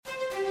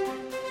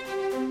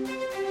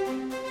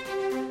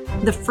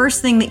The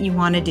first thing that you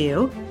want to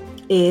do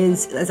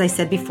is, as I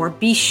said before,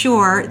 be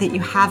sure that you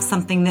have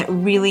something that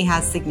really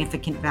has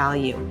significant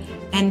value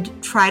and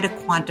try to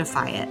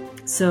quantify it.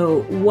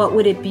 So what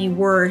would it be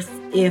worth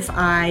if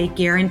I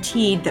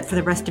guaranteed that for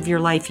the rest of your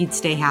life you'd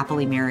stay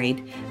happily married?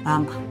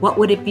 What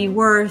would it be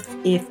worth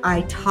if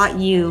I taught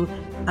you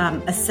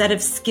a set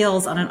of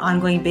skills on an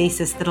ongoing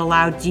basis that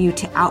allowed you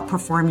to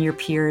outperform your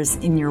peers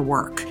in your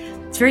work?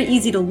 It's very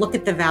easy to look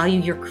at the value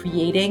you're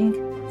creating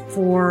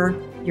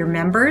for your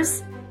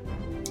members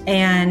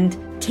and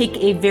take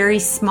a very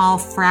small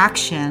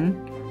fraction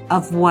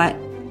of what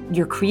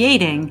you're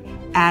creating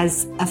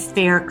as a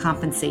fair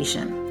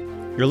compensation.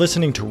 You're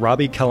listening to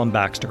Robbie Kellum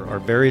Baxter, our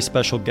very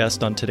special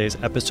guest on today's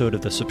episode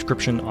of the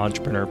Subscription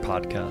Entrepreneur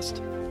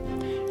Podcast.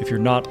 If you're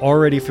not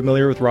already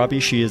familiar with Robbie,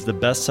 she is the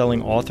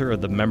best-selling author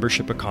of The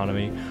Membership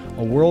Economy,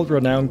 a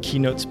world-renowned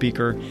keynote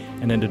speaker,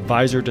 and an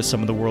advisor to some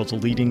of the world's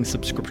leading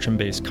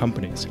subscription-based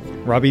companies.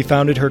 Robbie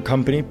founded her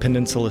company,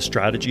 Peninsula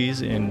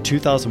Strategies, in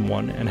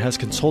 2001 and has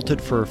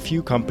consulted for a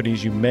few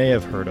companies you may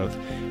have heard of,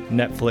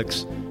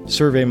 Netflix,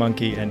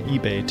 SurveyMonkey, and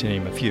eBay, to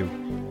name a few.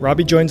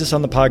 Robbie joins us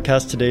on the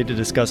podcast today to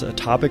discuss a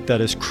topic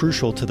that is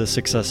crucial to the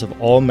success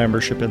of all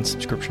membership and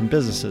subscription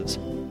businesses: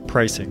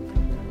 pricing.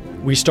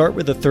 We start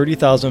with a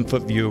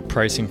 30,000-foot view of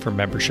pricing for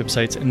membership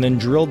sites and then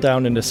drill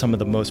down into some of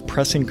the most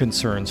pressing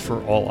concerns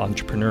for all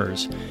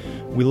entrepreneurs.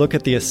 We look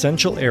at the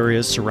essential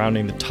areas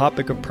surrounding the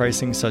topic of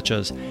pricing, such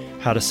as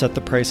how to set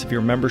the price of your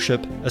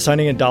membership,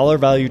 assigning a dollar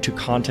value to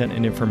content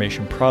and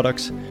information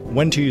products,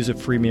 when to use a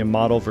freemium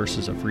model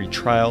versus a free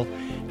trial,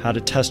 how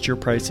to test your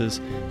prices,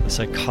 the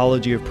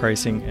psychology of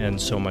pricing, and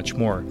so much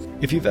more.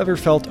 If you've ever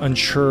felt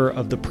unsure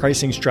of the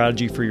pricing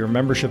strategy for your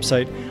membership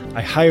site,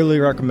 I highly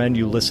recommend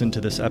you listen to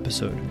this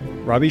episode.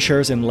 Robbie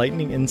shares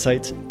enlightening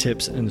insights,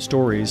 tips, and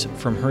stories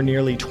from her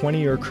nearly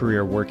 20-year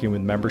career working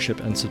with membership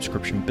and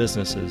subscription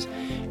businesses.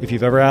 If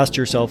you've ever asked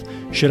yourself,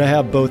 should I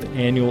have both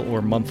annual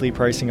or monthly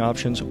pricing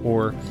options,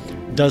 or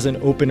does an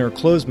open or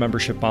closed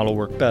membership model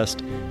work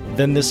best,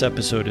 then this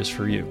episode is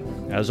for you.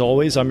 As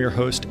always, I'm your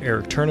host,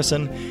 Eric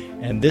Turnison,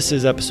 and this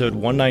is episode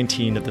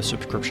 119 of the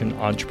Subscription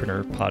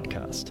Entrepreneur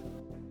Podcast.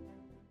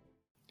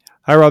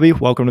 Hi, Robbie.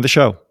 Welcome to the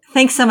show.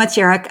 Thanks so much,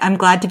 Eric. I'm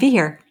glad to be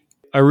here.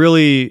 I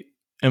really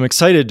am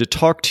excited to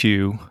talk to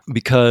you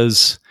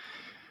because,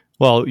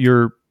 well,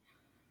 you're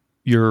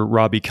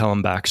Robbie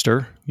Kellum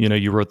Baxter. You know,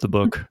 you wrote the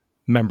book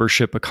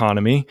Membership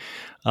Economy.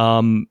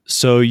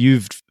 So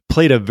you've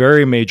played a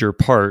very major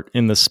part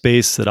in the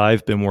space that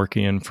I've been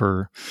working in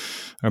for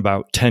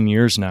about 10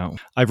 years now.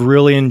 I've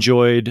really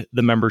enjoyed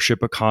the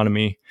membership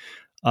economy.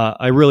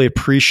 I really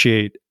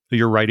appreciate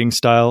your writing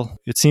style.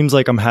 It seems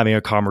like I'm having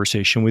a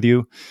conversation with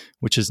you,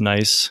 which is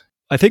nice.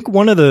 I think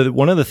one of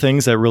the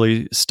things that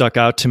really stuck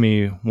out to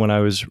me when I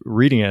was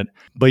reading it,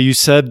 but you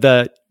said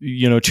that,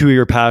 you know, two of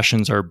your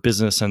passions are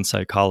business and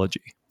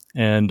psychology.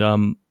 And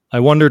I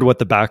wondered what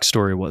the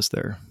backstory was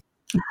there.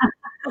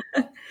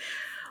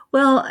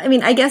 Well, I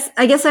mean, I guess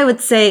I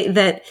would say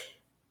that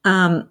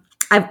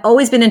I've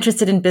always been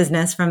interested in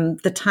business from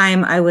the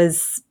time I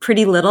was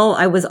pretty little.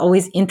 I was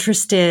always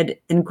interested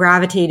and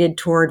gravitated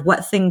toward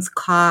what things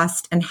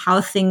cost and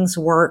how things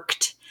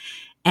worked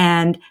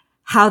and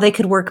how they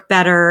could work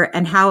better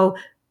and how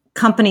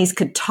companies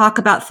could talk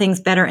about things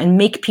better and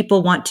make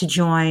people want to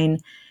join.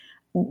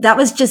 That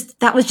was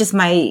just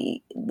my,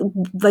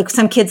 like,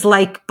 some kids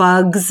like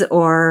bugs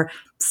or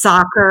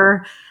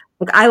soccer.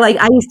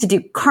 I used to do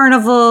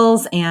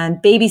carnivals and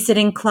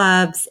babysitting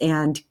clubs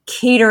and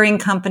catering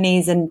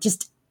companies, and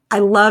just, I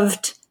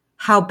loved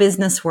how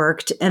business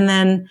worked. And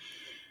then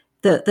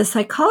the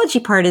psychology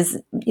part is,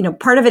 you know,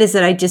 part of it is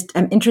that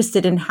I'm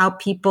interested in how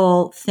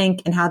people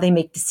think and how they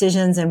make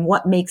decisions and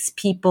what makes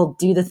people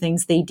do the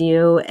things they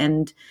do,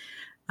 and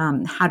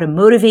how to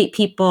motivate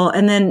people.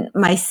 And then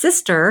my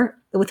sister,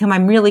 with whom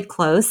I'm really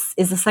close,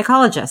 is a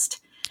psychologist.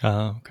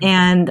 Okay.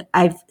 And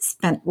I've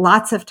spent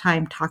lots of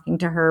time talking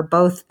to her,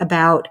 both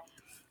about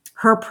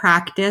her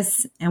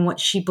practice and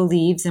what she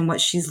believes and what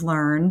she's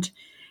learned,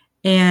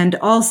 and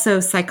also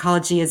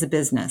psychology as a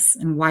business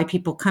and why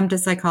people come to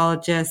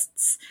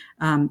psychologists,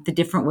 the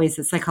different ways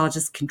that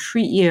psychologists can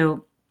treat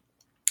you,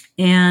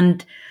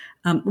 and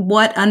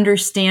what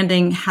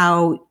understanding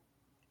how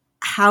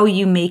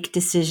you make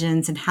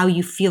decisions and how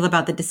you feel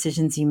about the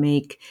decisions you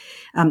make.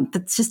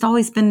 That's just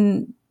always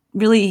been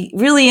really,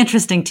 really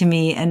interesting to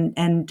me.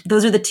 And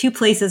those are the two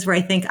places where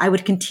I think I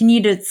would continue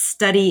to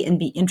study and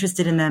be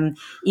interested in them,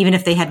 even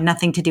if they had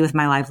nothing to do with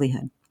my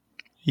livelihood.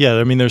 Yeah,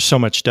 I mean, there's so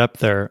much depth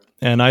there.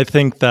 And I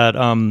think that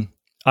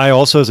I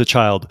also, as a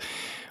child,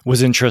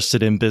 was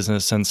interested in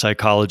business and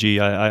psychology.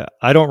 I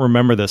don't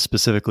remember this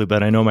specifically,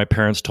 but I know my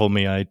parents told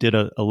me I did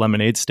a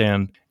lemonade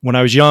stand when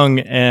I was young,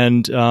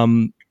 and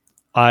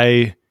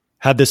I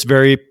had this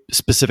very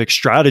specific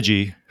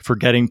strategy for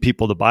getting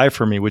people to buy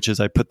from me, which is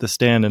I put the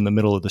stand in the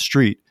middle of the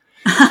street.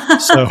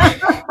 So,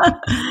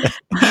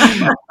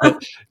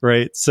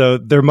 right. So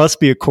there must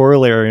be a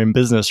corollary in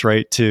business,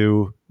 right,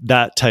 to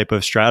that type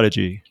of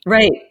strategy.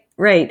 Right.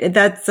 Right.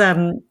 That's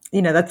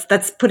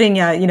putting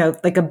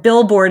like a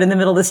billboard in the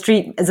middle of the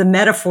street as a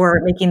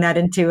metaphor, making that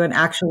into an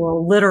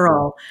actual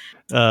literal.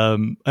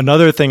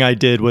 Another thing I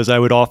did was I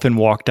would often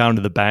walk down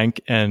to the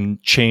bank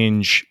and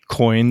change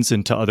coins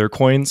into other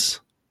coins,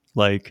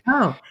 like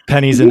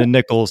pennies into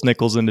nickels,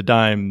 nickels into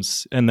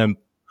dimes, and then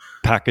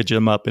package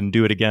them up and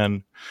do it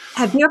again.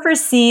 Have you ever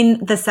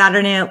seen the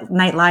Saturday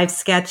Night Live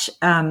sketch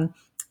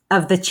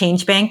of the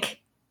change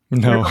bank?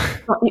 No.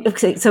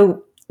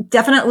 So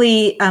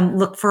definitely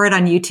look for it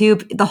on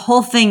YouTube. The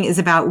whole thing is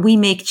about we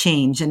make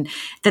change. And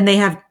then they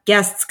have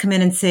guests come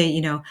in and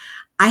say,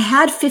 I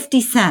had 50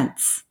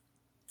 cents.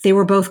 They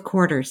were both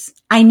quarters.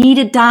 I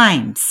needed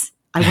dimes.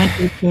 I went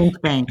to the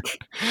change bank.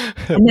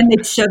 And then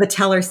they'd show the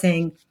teller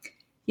saying,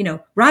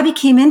 Robbie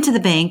came into the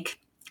bank.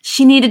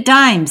 She needed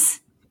dimes.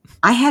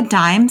 I had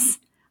dimes.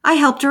 I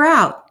helped her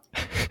out.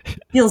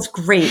 Feels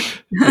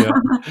great. Yeah,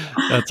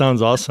 that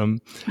sounds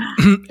awesome.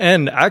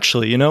 And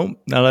actually, now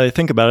that I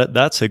think about it,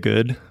 that's a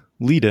good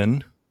lead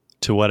in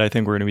to what I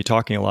think we're going to be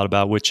talking a lot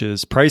about, which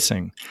is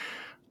pricing.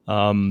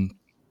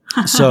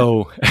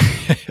 So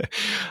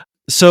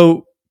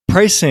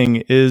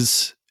pricing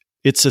it's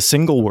a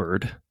single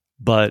word,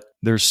 but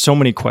there's so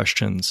many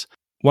questions.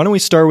 Why don't we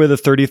start with a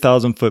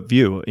 30,000 foot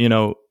view,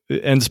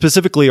 and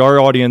specifically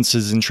our audience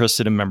is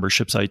interested in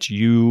membership sites.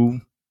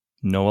 You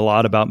know a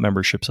lot about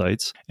membership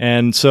sites.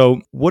 And so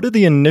what are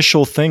the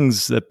initial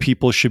things that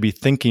people should be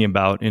thinking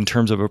about in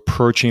terms of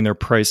approaching their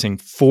pricing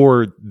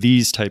for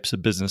these types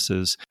of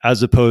businesses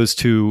as opposed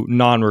to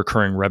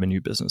non-recurring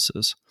revenue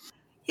businesses?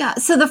 Yeah.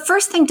 So the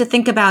first thing to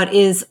think about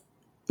is,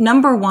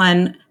 number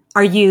one,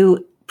 are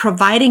you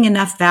providing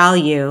enough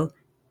value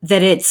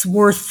that it's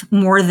worth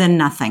more than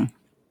nothing?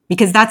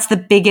 Because that's the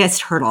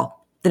biggest hurdle,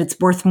 that it's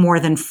worth more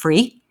than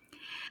free.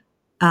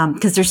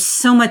 Because there's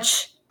so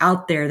much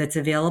out there that's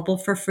available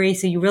for free.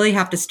 So you really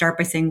have to start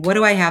by saying, what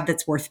do I have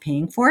that's worth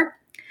paying for?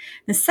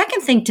 The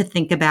second thing to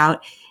think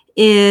about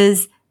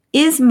is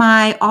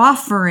my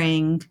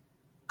offering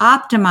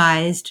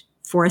optimized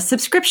for a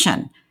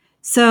subscription?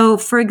 So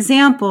for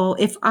example,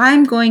 if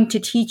I'm going to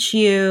teach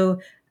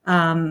you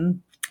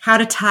how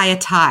to tie a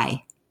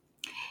tie,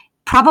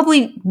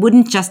 probably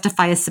wouldn't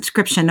justify a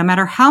subscription. No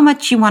matter how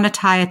much you want to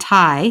tie a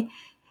tie,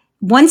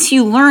 once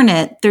you learn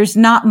it, there's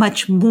not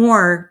much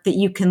more that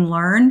you can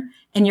learn.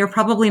 And you're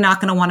probably not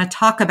going to want to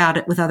talk about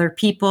it with other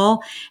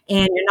people.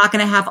 And you're not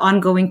going to have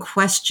ongoing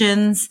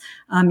questions.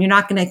 You're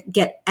not going to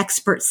get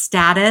expert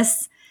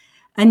status.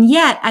 And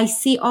yet I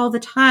see all the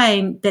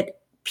time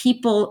that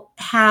people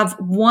have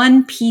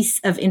one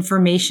piece of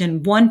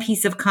information, one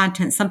piece of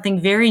content, something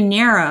very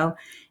narrow,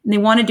 and they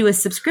want to do a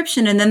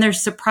subscription. And then they're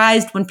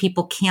surprised when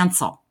people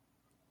cancel.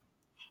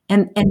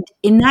 And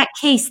in that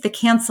case, the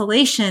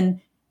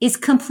cancellation is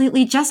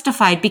completely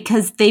justified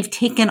because they've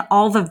taken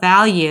all the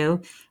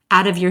value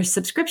out of your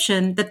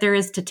subscription that there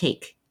is to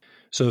take.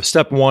 So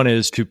step one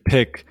is to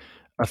pick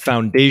a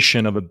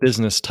foundation of a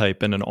business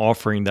type and an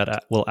offering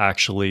that will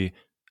actually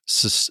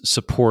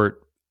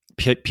support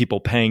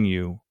people paying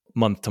you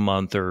month to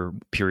month or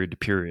period to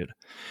period.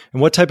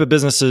 And what type of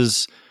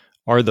businesses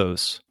are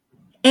those?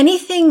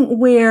 Anything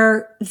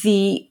where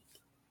the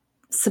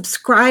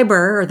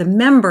subscriber or the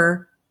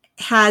member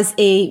has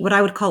what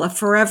I would call a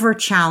forever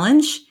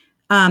challenge,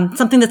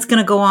 something that's going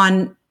to go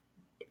on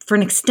for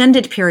an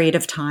extended period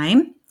of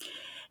time,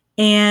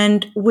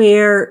 and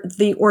where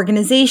the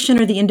organization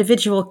or the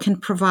individual can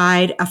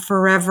provide a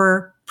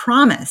forever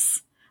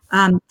promise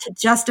to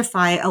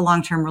justify a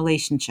long-term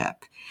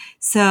relationship.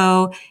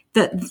 So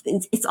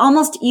it's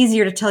almost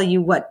easier to tell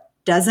you what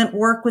doesn't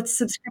work with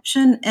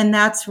subscription, and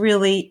that's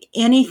really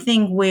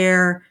anything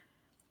where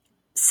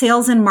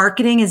sales and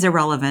marketing is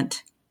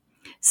irrelevant.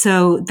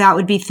 So that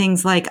would be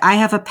things like, I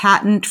have a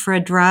patent for a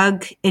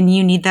drug and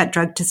you need that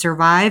drug to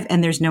survive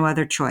and there's no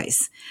other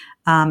choice.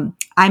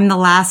 I'm the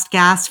last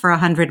gas for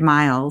 100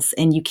 miles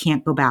and you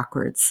can't go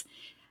backwards.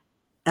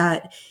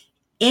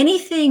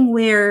 Anything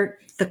where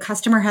the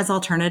customer has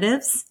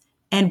alternatives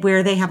and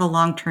where they have a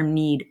long-term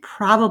need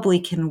probably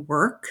can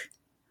work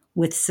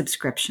with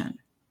subscription.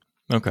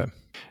 Okay.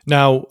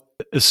 Now,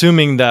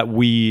 assuming that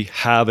we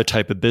have a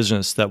type of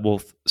business that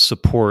will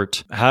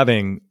support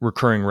having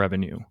recurring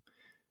revenue,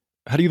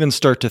 how do you even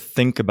start to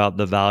think about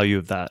the value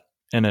of that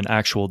and an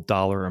actual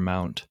dollar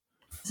amount?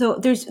 So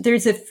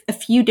there's a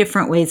few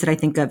different ways that I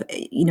think of,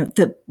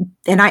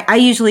 and I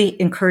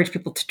usually encourage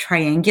people to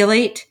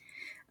triangulate,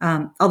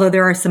 although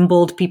there are some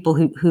bold people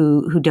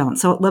who don't.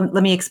 So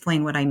let me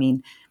explain what I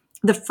mean.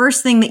 The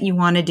first thing that you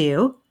want to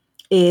do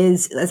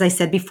is, as I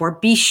said before,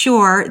 be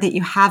sure that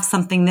you have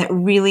something that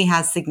really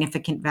has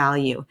significant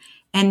value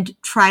and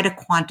try to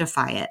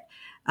quantify it.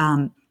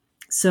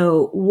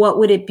 So what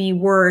would it be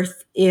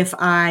worth if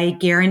I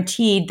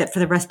guaranteed that for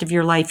the rest of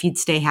your life, you'd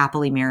stay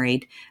happily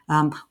married?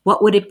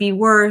 What would it be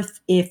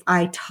worth if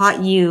I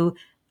taught you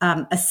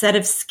a set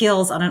of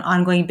skills on an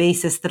ongoing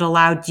basis that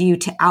allowed you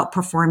to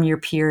outperform your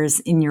peers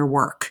in your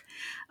work?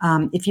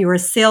 If you were a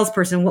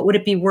salesperson, what would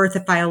it be worth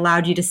if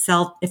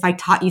I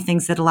taught you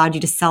things that allowed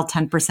you to sell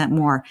 10%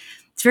 more?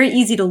 It's very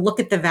easy to look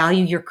at the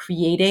value you're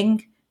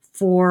creating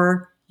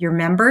for your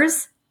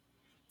members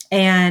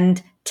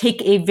and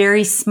take a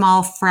very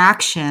small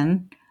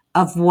fraction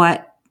of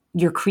what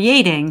you're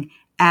creating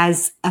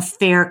as a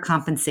fair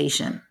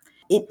compensation.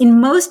 In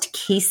most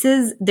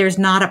cases, there's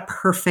not a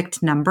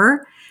perfect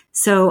number.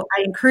 So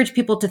I encourage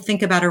people to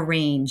think about a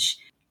range.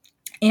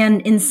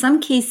 And in some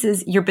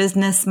cases, your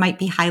business might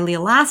be highly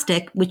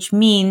elastic, which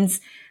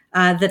means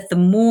that the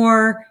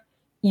more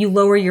you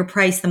lower your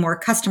price, the more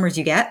customers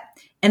you get.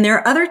 And there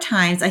are other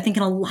times, I think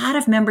in a lot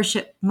of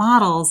membership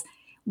models,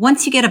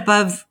 once you get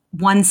above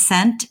 1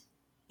 cent,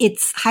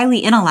 it's highly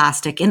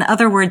inelastic. In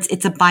other words,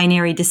 it's a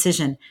binary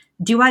decision.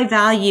 Do I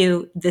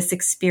value this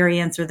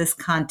experience or this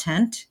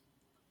content,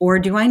 or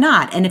do I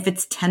not? And if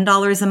it's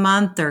 $10 a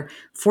month or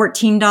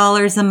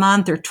 $14 a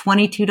month or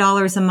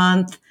 $22 a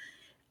month,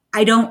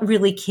 I don't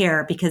really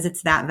care because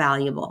it's that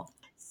valuable.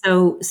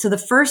 So the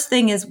first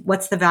thing is,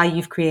 what's the value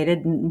you've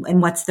created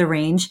and what's the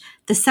range?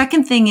 The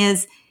second thing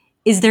is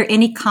there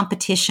any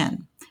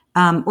competition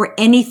or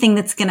anything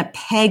that's going to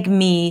peg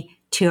me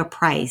to a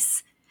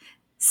price?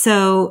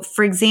 So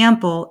for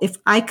example, if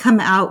I come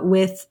out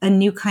with a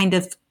new kind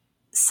of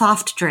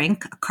soft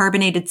drink, a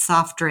carbonated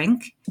soft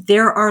drink,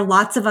 there are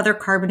lots of other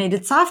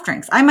carbonated soft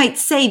drinks. I might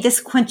say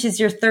this quenches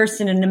your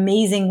thirst in an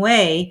amazing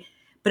way,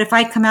 but if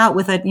I come out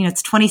with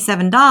it's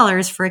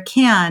 $27 for a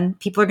can,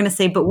 people are going to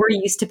say, but we're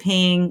used to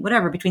paying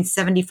whatever, between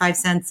 75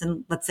 cents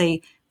and let's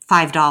say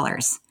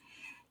 $5.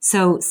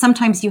 So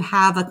sometimes you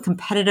have a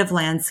competitive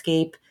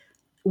landscape,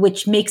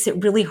 which makes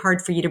it really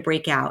hard for you to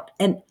break out.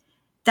 And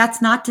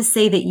that's not to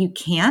say that you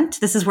can't.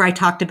 This is where I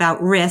talked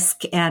about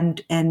risk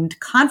and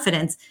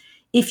confidence.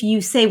 If you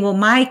say, well,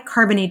 my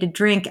carbonated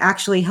drink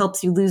actually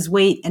helps you lose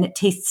weight and it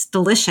tastes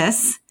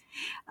delicious,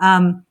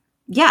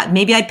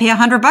 maybe I'd pay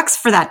 $100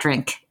 for that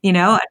drink,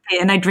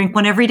 and I drink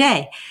one every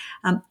day.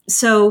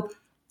 So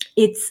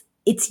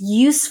it's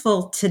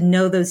useful to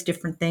know those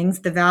different things.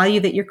 The value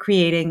that you're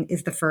creating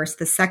is the first.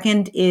 The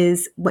second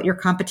is what your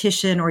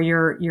competition or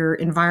your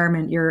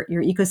environment, your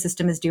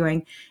ecosystem is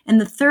doing.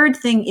 And the third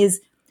thing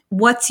is,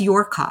 what's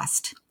your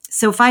cost?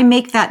 So if I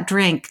make that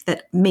drink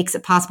that makes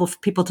it possible for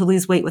people to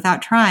lose weight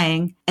without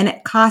trying, and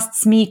it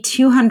costs me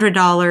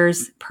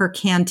 $200 per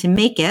can to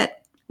make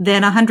it,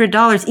 then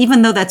 $100,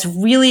 even though that's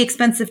really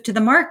expensive to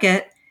the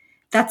market,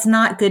 that's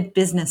not good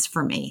business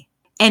for me.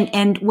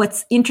 And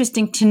what's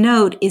interesting to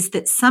note is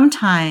that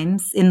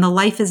sometimes in the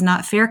life is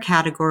not fair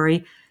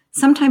category,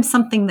 sometimes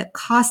something that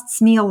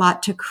costs me a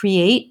lot to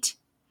create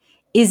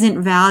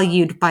isn't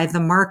valued by the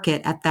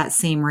market at that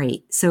same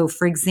rate. So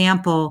for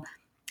example,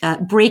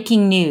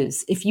 breaking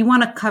news. If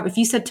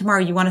you said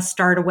tomorrow you want to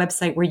start a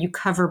website where you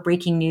cover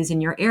breaking news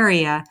in your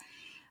area,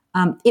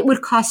 it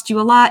would cost you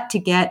a lot to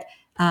get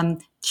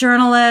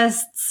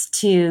journalists,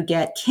 to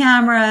get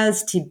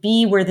cameras, to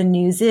be where the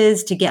news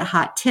is, to get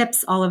hot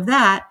tips, all of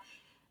that.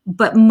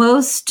 But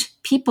most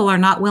people are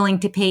not willing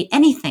to pay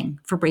anything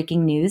for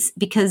breaking news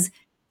because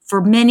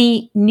for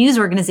many news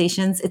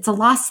organizations, it's a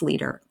loss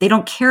leader. They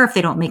don't care if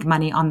they don't make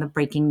money on the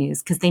breaking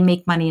news because they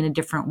make money in a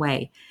different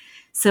way.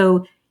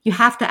 So you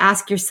have to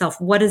ask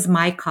yourself, what is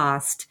my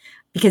cost?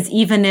 Because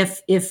even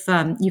if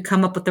you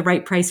come up with the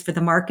right price for the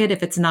market,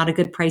 if it's not a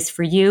good price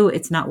for you,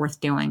 it's not worth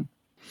doing.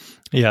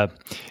 Yeah.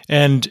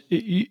 And,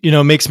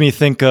 it makes me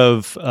think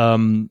of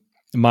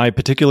my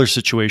particular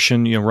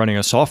situation, running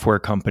a software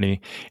company.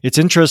 It's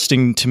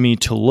interesting to me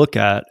to look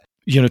at,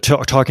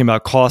 talking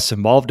about costs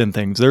involved in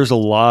things. There's a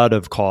lot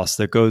of cost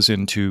that goes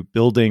into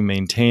building,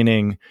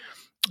 maintaining,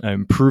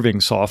 improving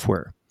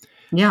software.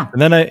 Yeah.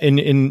 And then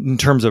in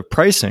terms of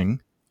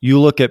pricing, you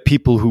look at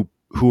people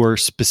who are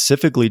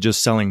specifically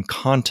just selling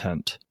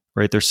content,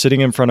 right? They're sitting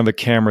in front of a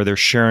camera, they're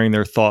sharing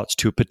their thoughts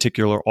to a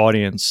particular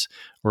audience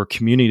or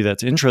community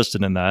that's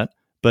interested in that.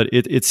 But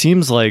it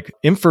seems like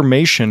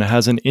information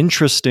has an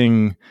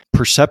interesting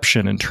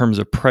perception in terms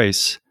of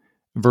price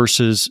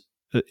versus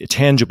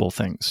tangible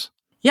things.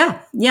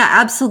 Yeah,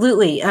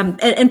 absolutely.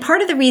 And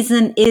part of the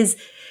reason is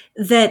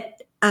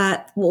that,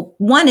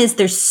 one is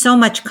there's so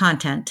much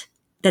content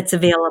that's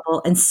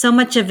available and so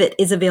much of it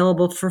is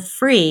available for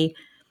free.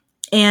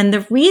 And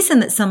the reason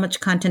that so much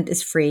content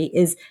is free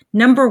is,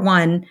 number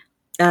one,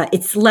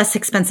 it's less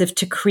expensive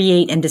to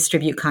create and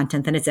distribute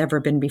content than it's ever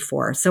been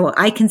before. So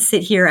I can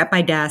sit here at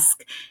my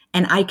desk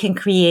and I can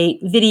create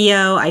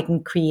video, I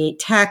can create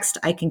text,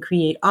 I can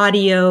create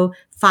audio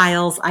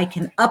files, I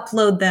can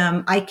upload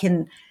them, I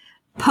can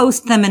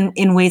post them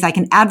in ways, I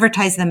can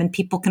advertise them, and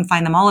people can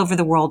find them all over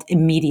the world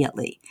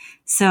immediately.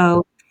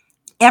 So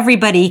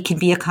everybody can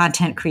be a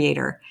content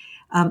creator.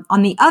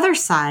 On the other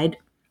side,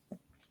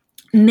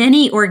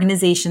 many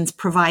organizations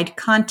provide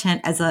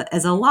content as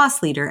a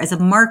loss leader, as a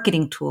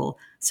marketing tool.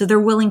 So they're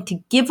willing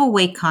to give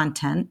away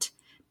content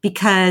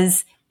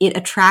because it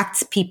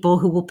attracts people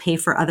who will pay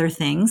for other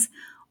things,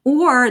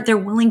 or they're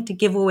willing to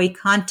give away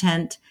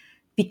content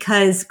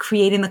because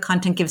creating the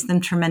content gives them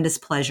tremendous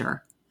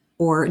pleasure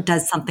or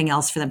does something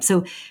else for them.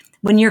 So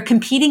when you're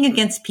competing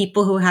against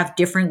people who have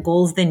different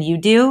goals than you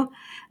do,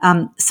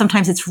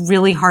 sometimes it's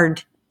really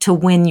hard to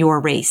win your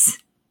race.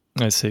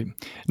 I see.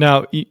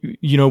 Now,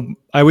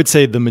 I would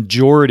say the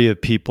majority of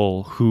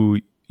people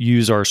who,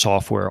 use our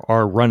software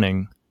are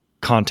running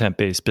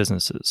content-based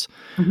businesses.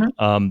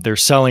 They're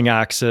selling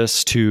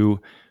access to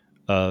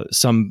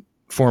some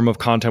form of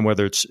content,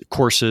 whether it's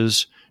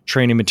courses,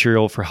 training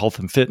material for health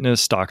and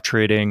fitness, stock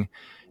trading,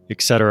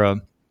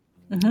 etc.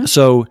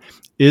 So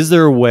is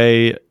there a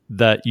way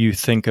that you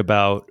think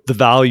about the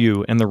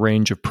value and the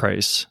range of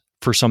price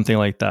for something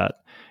like that?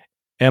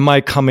 Am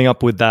I coming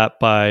up with that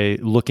by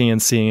looking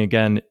and seeing,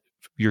 again,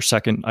 your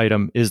second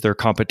item, is there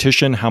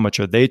competition? How much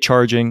are they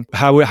charging?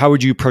 How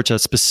would you approach that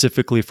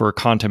specifically for a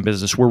content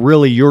business where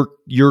really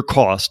your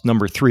cost,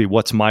 number three,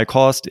 what's my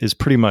cost, is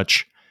pretty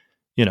much,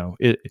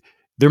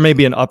 there may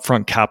be an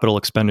upfront capital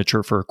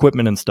expenditure for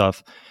equipment and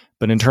stuff,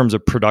 but in terms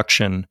of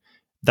production,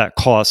 that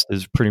cost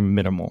is pretty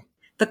minimal.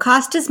 The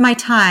cost is my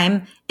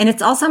time, and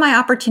it's also my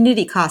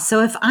opportunity cost.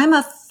 So if I'm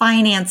a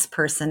finance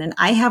person and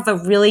I have a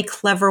really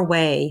clever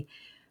way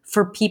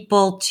for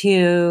people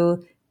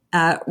to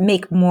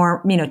make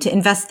more, to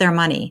invest their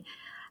money,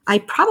 I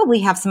probably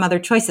have some other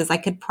choices. I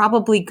could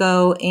probably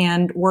go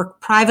and work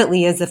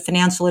privately as a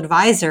financial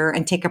advisor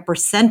and take a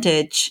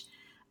percentage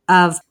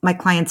of my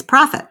clients'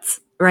 profits,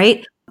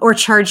 right? Or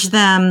charge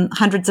them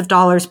hundreds of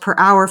dollars per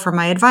hour for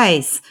my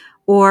advice,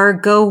 or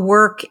go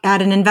work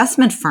at an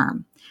investment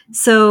firm.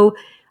 So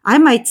I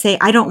might say,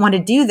 I don't want to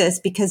do this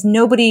because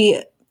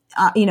nobody's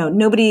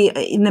willing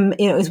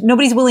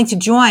to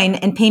join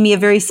and pay me a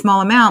very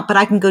small amount, but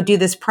I can go do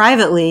this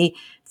privately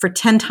for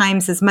 10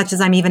 times as much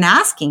as I'm even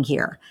asking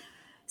here.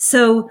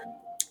 So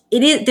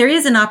there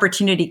is an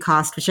opportunity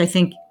cost, which I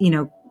think,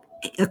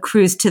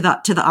 accrues to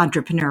the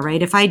entrepreneur,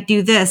 right? If I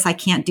do this, I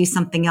can't do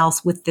something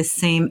else with this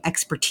same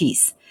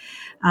expertise.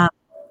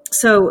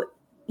 So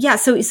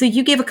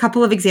you gave a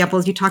couple of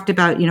examples. You talked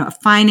about,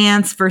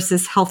 finance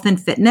versus health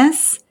and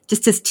fitness,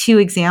 just as two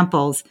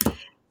examples.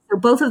 So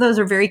both of those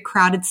are very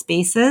crowded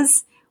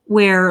spaces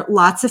where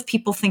lots of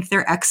people think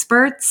they're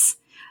experts,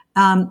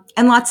 and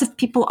lots of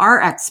people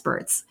are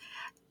experts.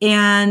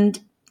 And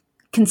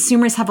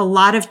consumers have a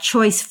lot of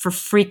choice for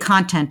free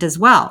content as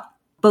well,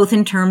 both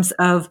in terms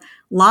of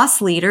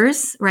loss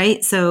leaders,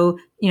 right? So,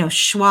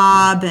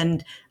 Schwab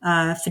and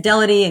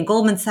Fidelity and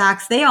Goldman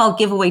Sachs, they all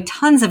give away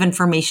tons of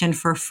information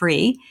for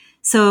free.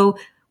 So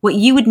what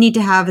you would need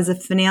to have as a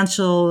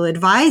financial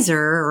advisor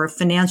or a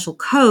financial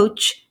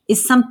coach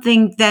is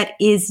something that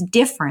is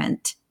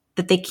different,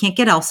 that they can't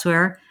get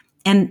elsewhere,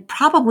 and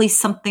probably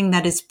something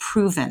that is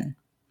proven.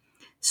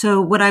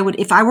 So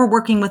if I were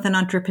working with an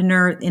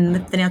entrepreneur in the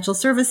financial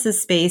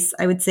services space,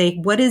 I would say,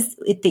 what is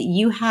it that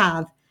you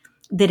have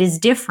that is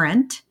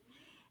different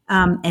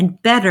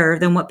and better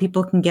than what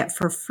people can get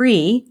for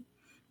free?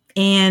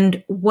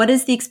 And what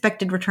is the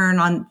expected return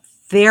on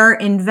their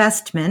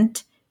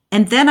investment?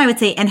 And then I would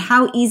say, and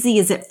how easy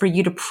is it for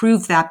you to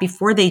prove that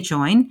before they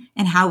join?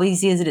 And how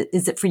easy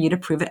is it for you to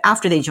prove it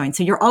after they join?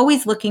 So you're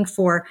always looking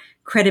for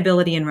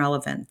credibility and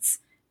relevance,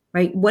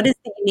 right? What is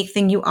the unique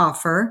thing you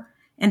offer?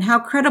 And how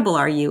credible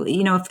are you?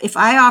 If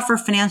I offer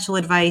financial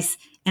advice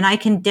and I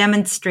can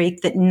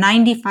demonstrate that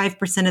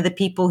 95% of the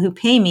people who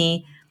pay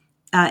me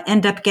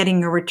end up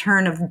getting a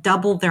return of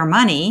double their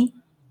money,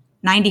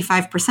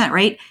 95%,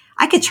 right?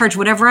 I could charge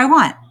whatever I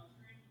want.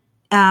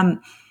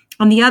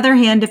 On the other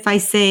hand, if I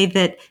say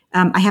that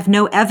I have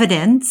no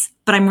evidence,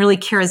 but I'm really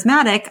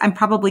charismatic, I'm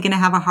probably going to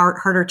have a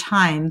harder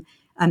time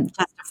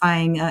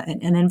justifying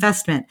an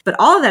investment. But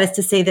all of that is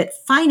to say that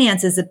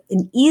finance is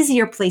an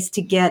easier place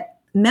to get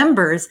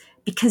members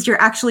because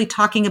you're actually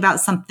talking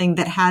about something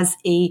that has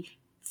a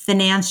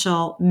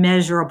financial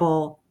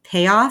measurable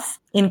payoff,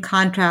 in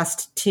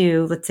contrast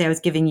to, let's say I was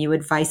giving you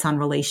advice on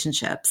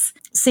relationships.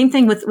 Same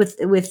thing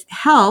with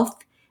health.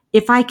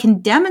 If I can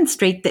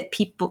demonstrate that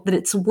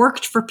it's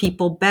worked for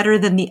people better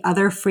than the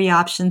other free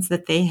options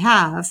that they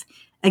have,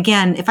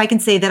 again, if I can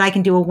say that I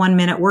can do a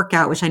 1-minute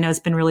workout, which I know has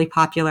been really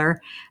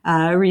popular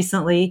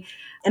recently,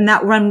 and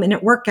that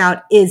 1-minute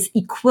workout is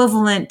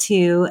equivalent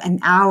to an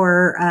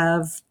hour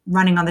of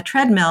running on the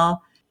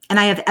treadmill, and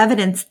I have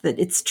evidence that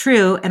it's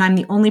true, and I'm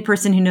the only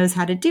person who knows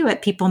how to do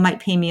it, people might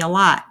pay me a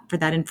lot for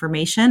that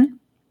information.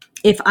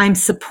 If I'm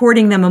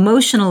supporting them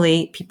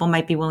emotionally, people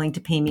might be willing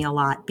to pay me a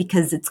lot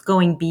because it's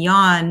going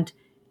beyond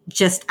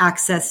just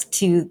access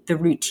to the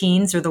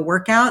routines or the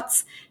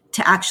workouts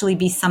to actually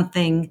be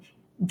something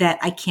that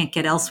I can't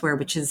get elsewhere,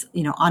 which is,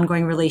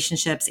 ongoing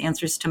relationships,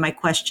 answers to my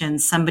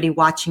questions, somebody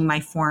watching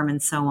my form,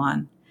 and so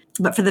on.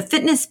 But for the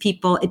fitness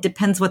people, it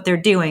depends what they're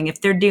doing.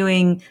 If they're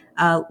doing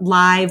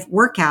live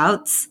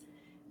workouts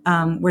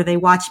where they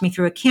watch me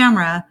through a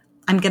camera,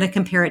 I'm going to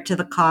compare it to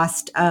the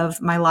cost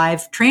of my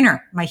live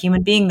trainer, my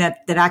human being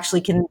that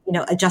actually can,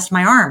 adjust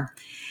my arm.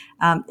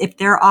 If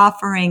they're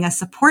offering a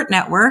support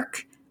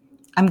network,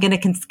 I'm going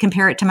to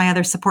compare it to my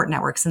other support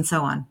networks and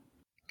so on.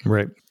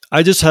 Right.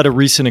 I just had a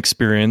recent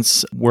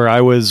experience where I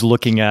was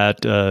looking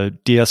at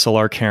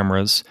DSLR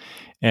cameras,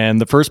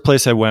 and the first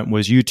place I went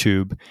was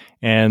YouTube.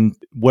 And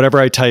whatever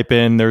I type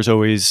in, there's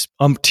always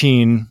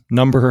umpteen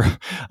number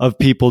of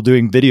people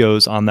doing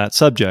videos on that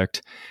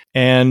subject.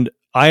 And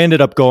I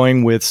ended up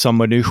going with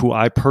somebody who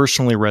I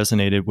personally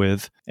resonated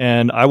with,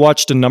 and I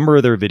watched a number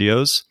of their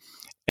videos.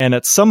 And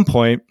at some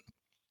point,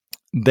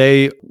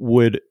 they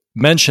would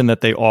mention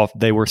that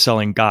they were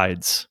selling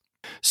guides.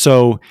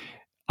 So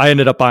I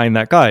ended up buying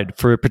that guide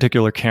for a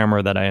particular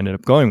camera that I ended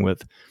up going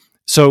with.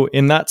 So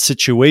in that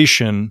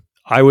situation,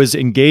 I was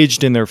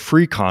engaged in their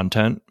free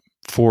content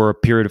for a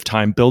period of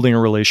time, building a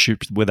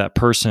relationship with that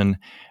person.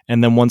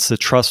 And then once the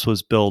trust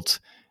was built,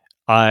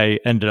 I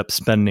ended up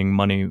spending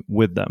money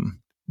with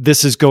them.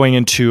 This is going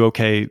into,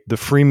 okay, the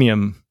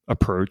freemium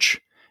approach.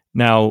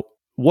 Now,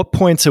 what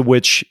points at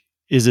which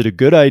is it a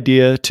good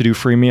idea to do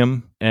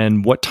freemium,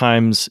 and what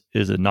times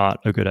is it not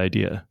a good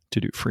idea to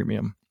do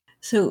freemium?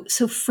 So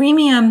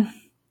freemium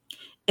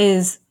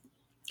is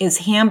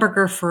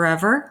hamburger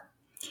forever,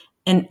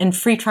 and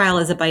free trial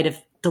is a bite of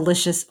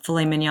delicious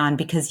filet mignon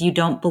because you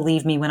don't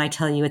believe me when I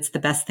tell you it's the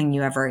best thing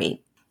you ever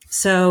ate.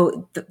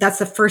 So that's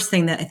the first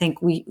thing that I think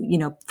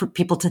for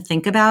people to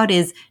think about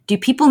is, do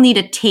people need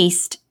a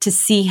taste to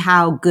see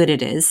how good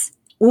it is?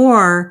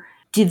 Or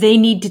do they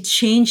need to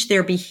change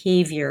their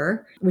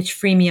behavior, which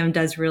freemium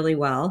does really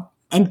well,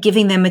 and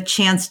giving them a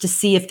chance to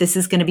see if this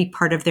is going to be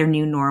part of their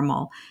new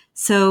normal?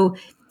 So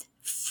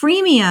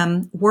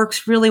freemium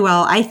works really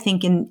well, I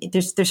think,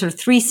 there's sort of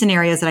three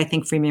scenarios that I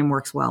think freemium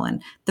works well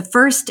in. The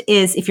first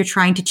is if you're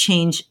trying to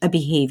change a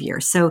behavior.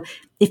 So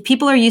if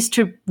people are used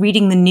to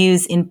reading the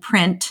news in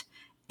print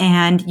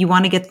and you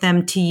want to get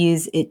them to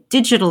use it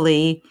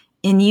digitally,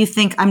 and you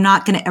think, I'm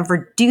not going to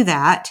ever do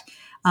that,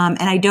 and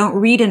I don't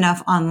read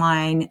enough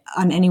online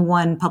on any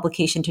one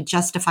publication to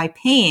justify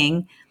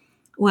paying,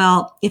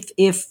 well,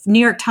 if New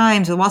York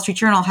Times or the Wall Street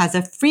Journal has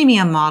a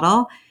freemium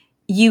model,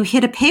 you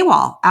hit a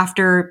paywall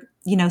after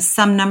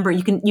some number.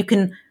 You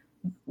can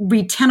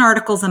read 10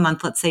 articles a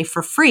month, let's say,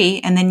 for free,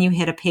 and then you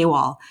hit a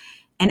paywall.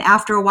 And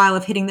after a while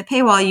of hitting the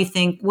paywall, you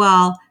think,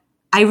 well,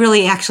 I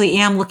really actually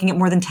am looking at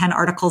more than 10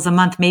 articles a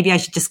month. Maybe I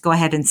should just go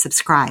ahead and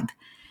subscribe.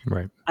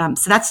 Right.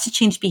 So that's to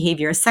change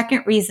behavior. A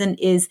second reason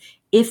is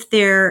if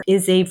there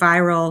is a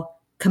viral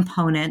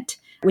component,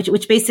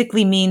 which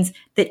basically means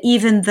that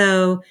even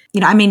though,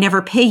 I may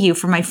never pay you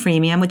for my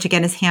freemium, which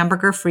again is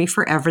hamburger free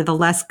forever, the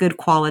less good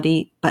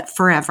quality, but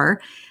forever.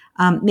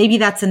 Maybe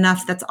that's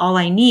enough. That's all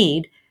I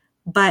need.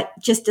 But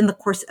just in the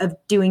course of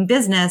doing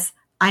business,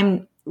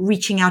 I'm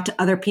reaching out to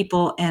other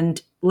people and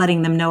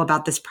letting them know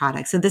about this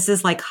product. So this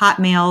is like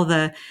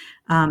Hotmail,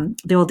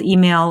 the old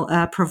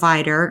email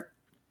provider,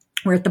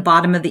 where at the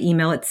bottom of the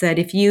email, it said,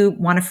 if you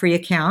want a free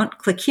account,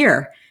 click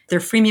here. Their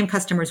freemium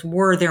customers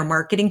were their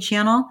marketing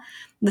channel.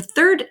 The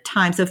third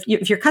time, so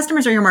if your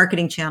customers are your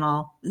marketing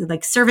channel,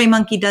 like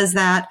SurveyMonkey does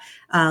that,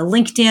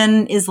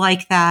 LinkedIn is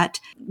like that,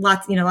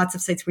 lots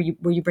of sites where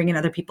you bring in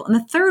other people. And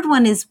the third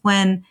one is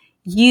when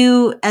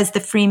you, as the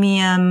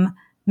freemium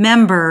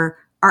member,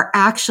 are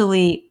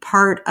actually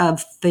part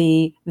of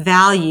the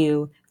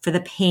value for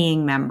the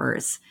paying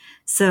members.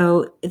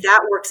 So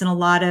that works in a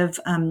lot of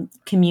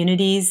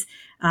communities.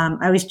 I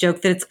always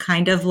joke that it's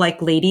kind of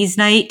like ladies'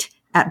 night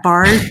at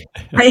bars,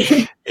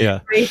 right?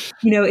 Yeah. Right?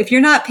 If you're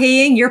not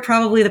paying, you're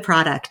probably the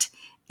product.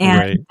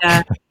 And,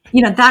 right.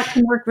 That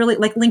can work really,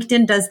 like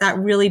LinkedIn does that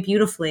really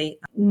beautifully.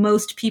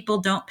 Most people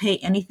don't pay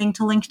anything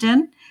to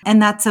LinkedIn.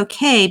 And that's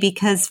okay,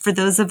 because for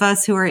those of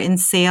us who are in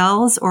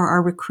sales or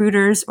are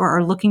recruiters or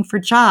are looking for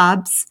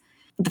jobs,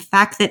 the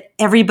fact that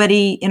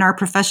everybody in our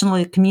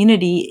professional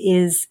community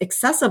is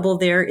accessible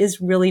there is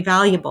really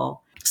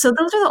valuable. So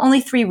those are the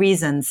only three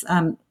reasons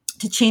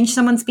to change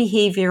someone's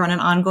behavior on an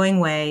ongoing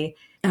way.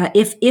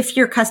 If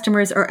your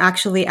customers are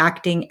actually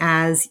acting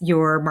as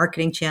your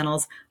marketing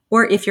channels,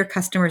 or if your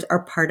customers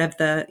are part of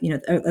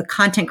the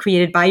content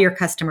created by your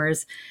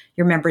customers,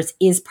 your members,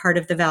 is part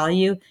of the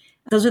value.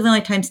 Those are the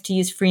only times to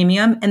use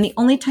freemium. And the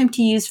only time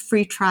to use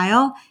free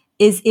trial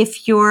is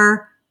if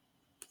your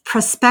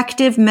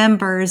prospective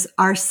members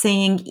are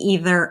saying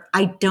either,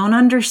 I don't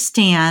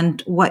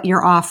understand what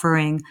you're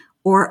offering,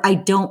 or I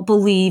don't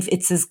believe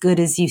it's as good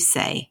as you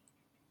say.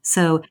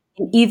 So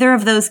in either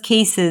of those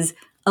cases,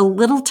 a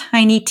little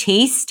tiny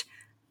taste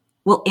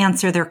will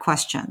answer their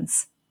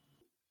questions.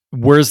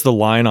 Where's the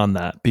line on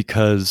that?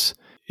 Because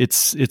it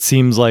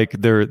seems like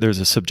there's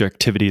a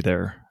subjectivity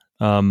there.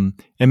 And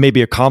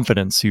maybe a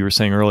confidence, you were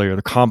saying earlier,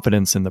 the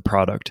confidence in the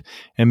product.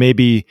 And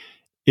maybe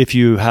if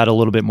you had a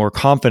little bit more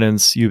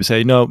confidence, you would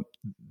say, no,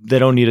 they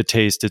don't need a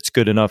taste. It's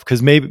good enough.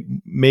 Because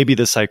maybe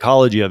the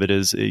psychology of it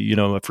is,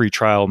 a free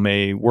trial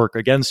may work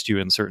against you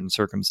in certain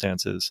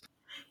circumstances.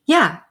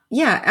 Yeah,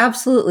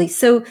 absolutely.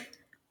 So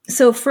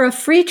for a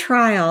free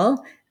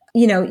trial,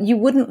 you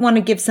wouldn't want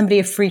to give somebody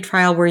a free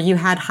trial where you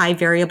had high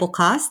variable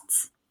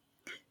costs.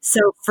 So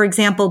for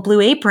example, Blue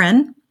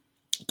Apron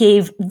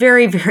gave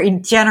very, very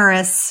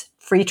generous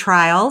free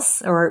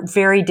trials or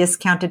very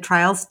discounted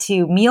trials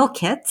to meal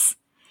kits.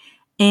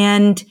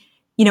 And,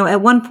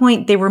 at one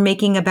point they were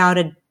making about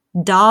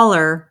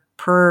 $1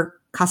 per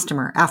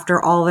customer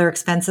after all their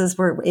expenses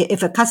were,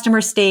 if a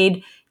customer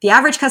stayed, the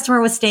average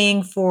customer was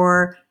staying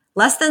for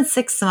less than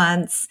 6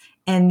 months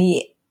and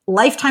the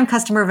lifetime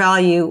customer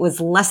value was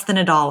less than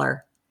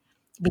 $1,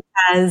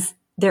 because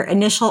their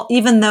initial,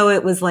 even though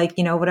it was like,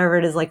 whatever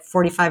it is, like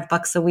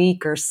 $45 a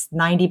week or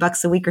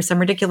 $90 a week or some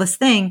ridiculous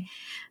thing,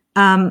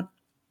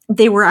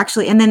 they were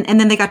actually, and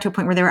then they got to a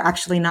point where they were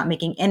actually not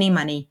making any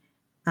money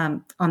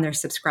on their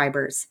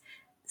subscribers.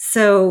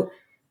 So,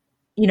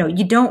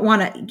 you don't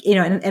want to,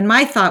 and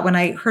my thought when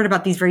I heard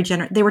about these very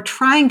generous, they were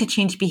trying to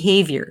change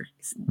behavior.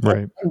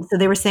 Right. And so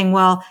they were saying,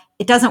 well,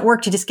 it doesn't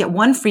work to just get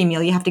one free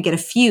meal. You have to get a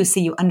few so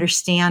you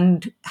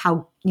understand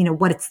how,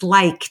 what it's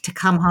like to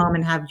come home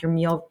and have your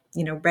meal,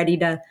 ready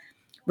to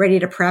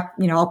prep,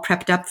 all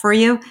prepped up for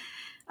you.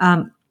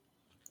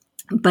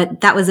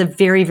 But that was a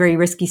very, very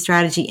risky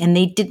strategy. And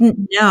they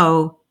didn't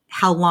know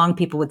how long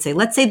people would stay.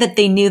 Let's say that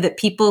they knew that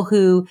people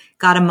who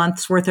got a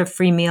month's worth of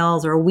free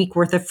meals or a week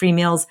worth of free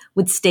meals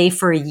would stay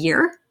for a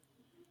year.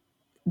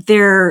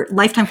 Their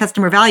lifetime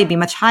customer value would be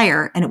much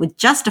higher and it would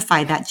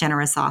justify that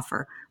generous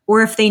offer.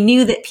 Or if they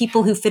knew that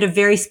people who fit a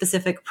very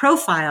specific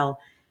profile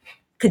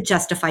could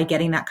justify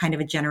getting that kind of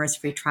a generous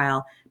free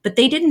trial. But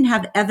they didn't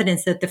have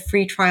evidence that the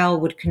free trial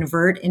would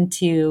convert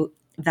into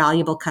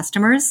valuable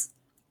customers,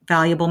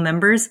 valuable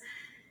members.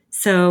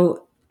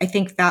 So I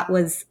think that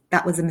was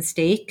a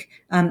mistake.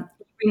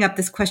 Bring up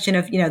this question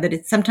of, that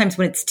it's sometimes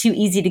when it's too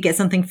easy to get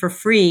something for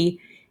free,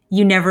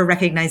 you never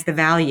recognize the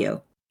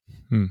value.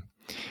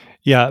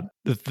 Yeah.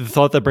 The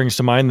thought that brings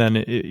to mind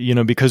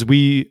then, because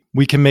we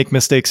can make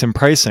mistakes in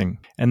pricing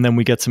and then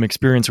we get some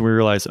experience and we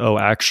realize, oh,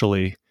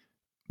 actually,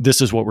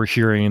 this is what we're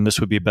hearing and this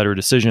would be a better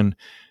decision.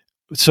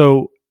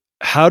 So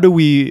how do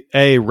we,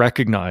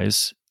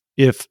 recognize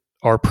if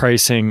our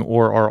pricing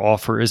or our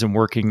offer isn't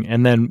working?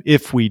 And then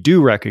if we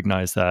do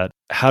recognize that,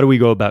 how do we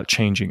go about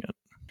changing it?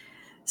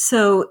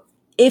 So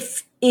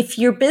if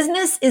your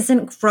business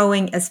isn't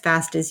growing as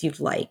fast as you'd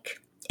like,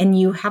 and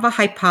you have a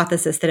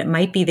hypothesis that it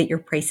might be that you're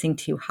pricing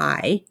too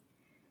high,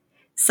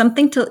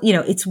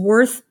 it's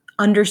worth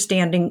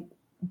understanding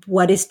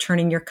what is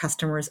turning your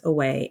customers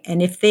away.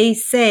 And if they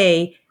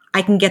say,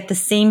 I can get the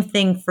same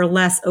thing for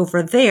less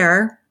over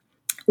there,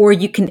 or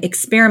you can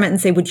experiment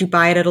and say, would you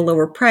buy it at a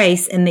lower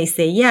price? And they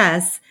say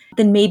yes,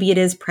 then maybe it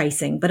is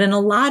pricing. But in a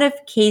lot of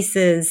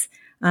cases,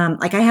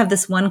 like I have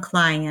this one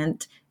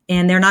client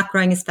and they're not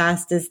growing as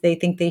fast as they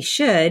think they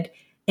should.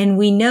 And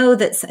we know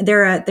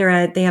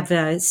that they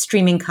have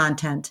streaming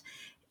content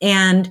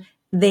and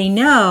they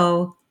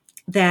know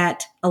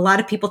that a lot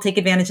of people take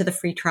advantage of the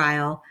free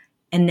trial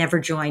and never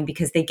join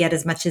because they get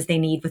as much as they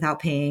need without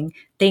paying.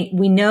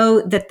 We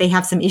know that they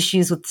have some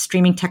issues with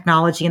streaming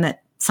technology and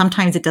that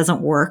sometimes it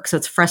doesn't work. So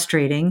it's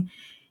frustrating.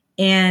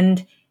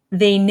 And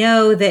they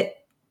know that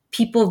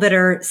people that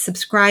are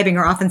subscribing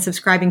are often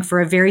subscribing for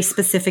a very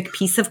specific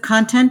piece of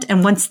content.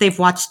 And once they've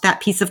watched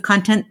that piece of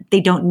content, they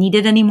don't need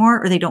it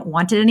anymore or they don't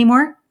want it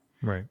anymore.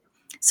 Right.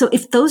 So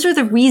if those are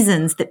the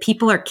reasons that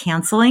people are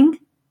canceling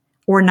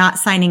or not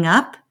signing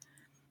up,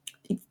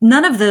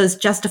 none of those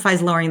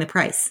justifies lowering the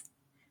price.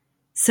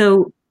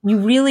 So you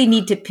really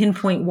need to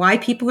pinpoint why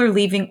people are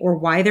leaving or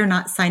why they're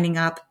not signing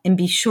up and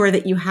be sure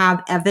that you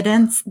have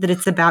evidence that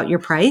it's about your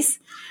price.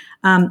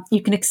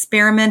 You can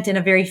experiment in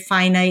a very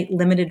finite,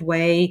 limited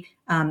way,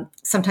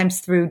 sometimes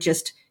through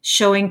just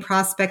showing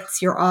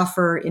prospects your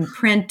offer in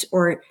print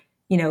or,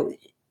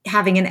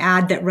 having an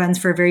ad that runs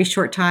for a very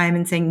short time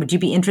and saying, would you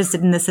be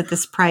interested in this at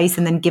this price?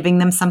 And then giving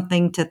them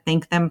something to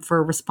thank them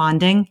for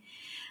responding.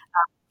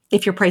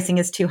 If your pricing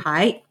is too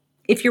high.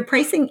 If your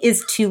pricing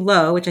is too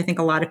low, which I think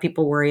a lot of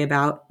people worry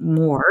about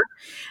more,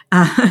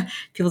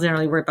 people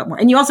generally worry about more.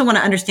 And you also want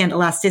to understand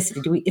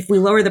elasticity. If we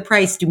lower the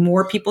price, do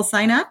more people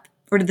sign up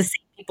or do the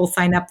same people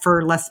sign up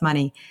for less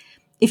money?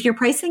 If your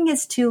pricing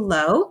is too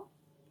low,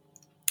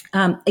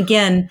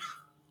 again,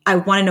 I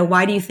want to know,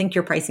 why do you think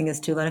your pricing is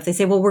too low? And if they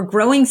say, well, we're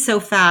growing so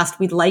fast,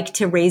 we'd like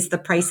to raise the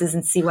prices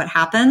and see what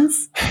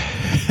happens.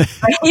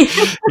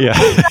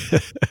 Yeah.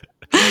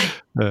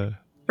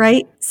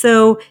 Right?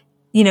 So,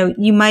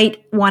 you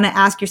might want to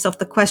ask yourself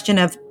the question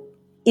of,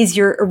 is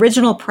your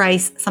original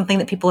price something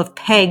that people have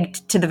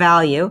pegged to the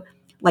value?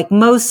 Like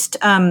most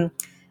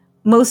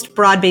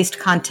broad-based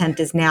content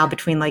is now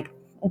between like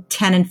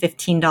 $10 and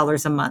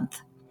 $15 a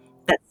month.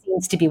 That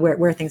seems to be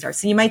where things are.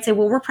 So you might say,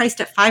 well, we're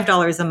priced at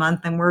 $5 a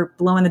month and we're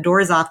blowing the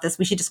doors off this.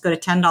 We should just go to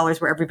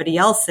 $10 where everybody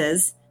else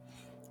is.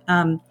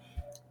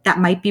 That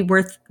might be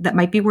worth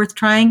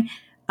trying.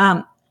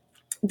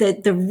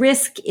 The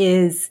risk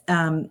is,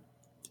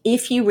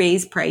 if you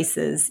raise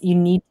prices, you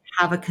need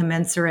to have a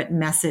commensurate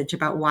message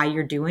about why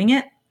you're doing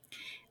it.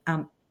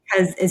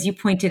 As you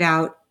pointed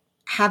out,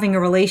 having a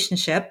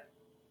relationship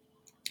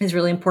is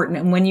really important.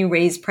 And when you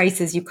raise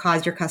prices, you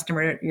cause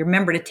your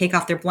member to take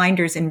off their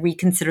blinders and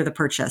reconsider the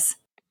purchase.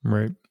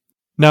 Right.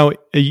 Now,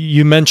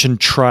 you mentioned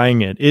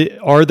trying it.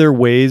 Are there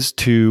ways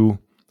to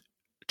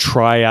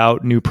try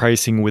out new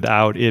pricing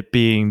without it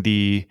being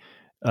the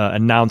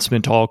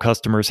announcement to all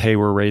customers, hey,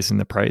 we're raising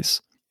the price?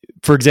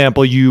 For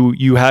example,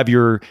 you have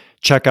your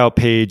checkout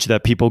page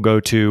that people go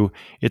to.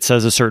 It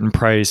says a certain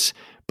price,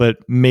 but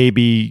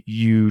maybe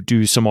you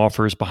do some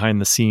offers behind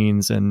the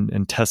scenes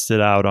and test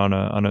it out on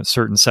a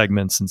certain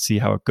segments and see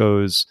how it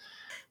goes.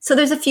 So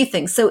there's a few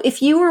things. So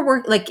if you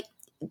were I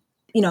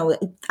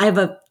have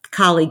a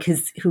colleague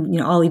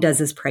who all he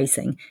does is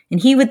pricing, and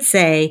he would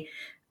say,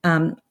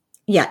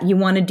 yeah, you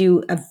want to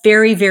do a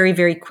very, very,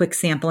 very quick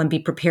sample and be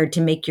prepared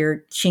to make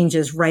your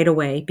changes right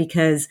away,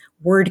 because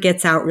word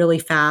gets out really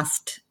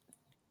fast,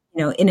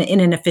 in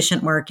an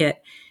efficient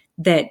market,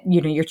 that,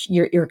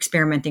 you're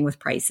experimenting with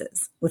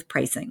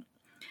pricing.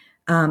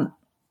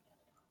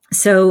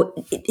 So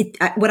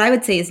what I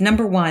would say is,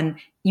 number one,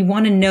 you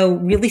want to know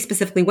really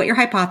specifically what your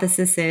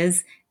hypothesis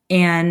is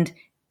and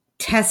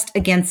test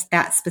against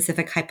that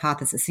specific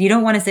hypothesis. So you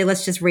don't want to say,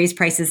 let's just raise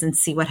prices and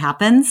see what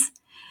happens.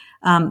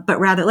 But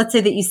rather, let's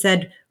say that you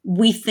said,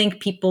 we think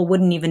people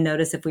wouldn't even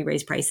notice if we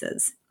raise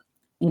prices,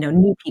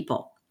 new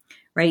people,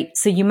 right?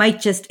 So you might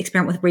just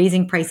experiment with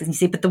raising prices and you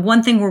say, but the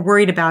one thing we're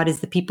worried about is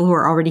the people who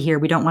are already here.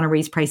 We don't want to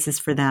raise prices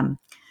for them.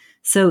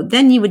 So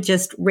then you would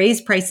just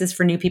raise prices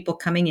for new people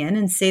coming in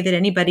and say that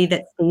anybody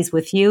that stays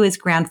with you is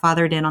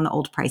grandfathered in on the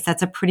old price.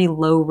 That's a pretty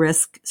low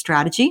risk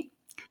strategy.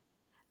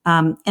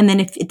 And then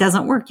if it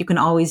doesn't work, you can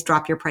always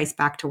drop your price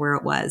back to where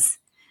it was.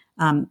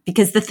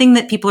 Because the thing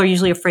that people are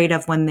usually afraid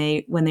of when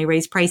they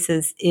raise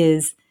prices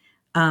is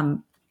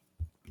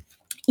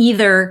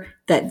either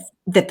that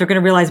they're going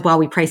to realize, well,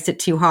 we priced it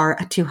too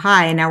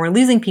high and now we're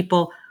losing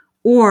people,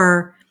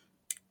 or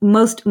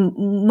most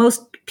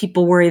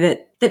people worry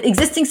that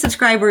existing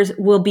subscribers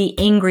will be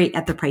angry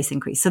at the price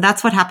increase. So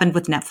that's what happened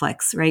with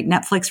Netflix, right?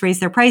 Netflix raised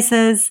their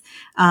prices.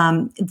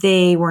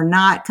 They were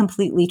not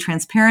completely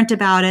transparent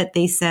about it.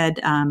 They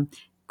said,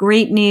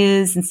 great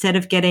news. Instead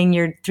of getting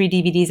your 3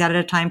 DVDs out at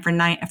a time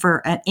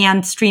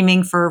and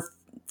streaming for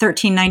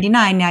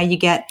 $13.99, now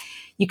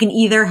you can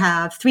either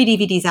have 3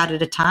 DVDs out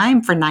at a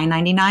time for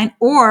 $9.99,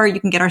 or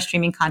you can get our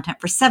streaming content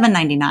for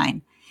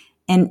 $7.99.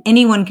 And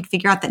anyone could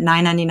figure out that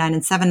 $9.99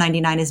 and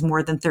 $7.99 is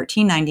more than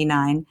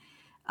 $13.99.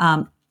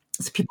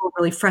 So people were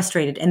really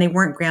frustrated, and they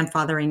weren't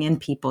grandfathering in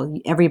people.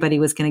 Everybody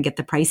was going to get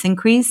the price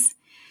increase.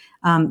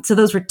 So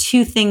those were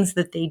two things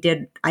that they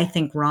did, I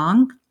think,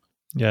 wrong.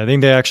 Yeah, I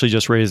think they actually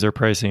just raised their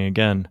pricing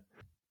again.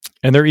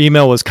 And their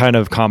email was kind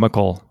of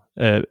comical.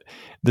 This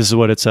is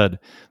what it said.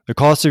 The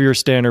cost of your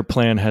standard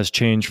plan has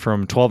changed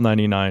from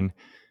 $12.99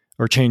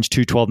 or changed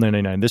to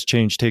 $12.99. This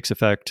change takes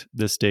effect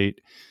this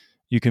date.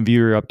 You can view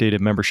your updated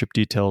membership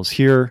details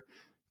here.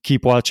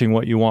 Keep watching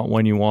what you want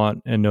when you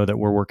want, and know that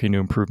we're working to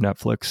improve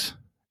Netflix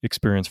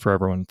experience for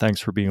everyone.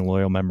 Thanks for being a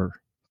loyal member,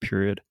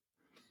 period.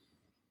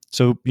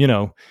 So,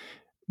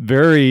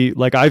 very,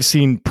 like, I've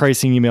seen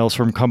pricing emails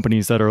from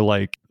companies that are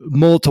like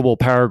multiple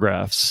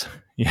paragraphs,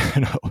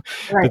 right.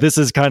 But this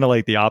is kind of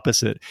like the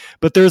opposite.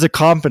 But there's a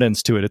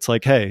confidence to it. It's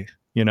like, hey,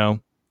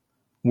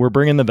 we're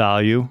bringing the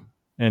value,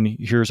 and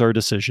here's our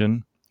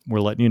decision.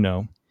 We're letting you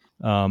know.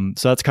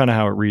 So that's kind of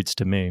how it reads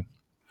to me.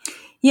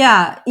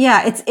 Yeah.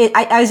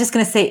 I was just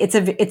going to say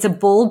it's a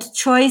bold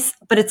choice,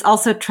 but it's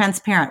also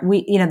transparent.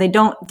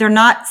 They're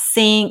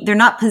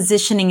not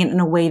positioning it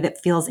in a way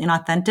that feels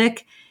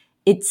inauthentic.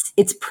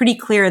 It's pretty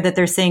clear that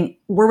they're saying,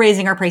 we're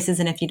raising our prices,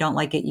 and if you don't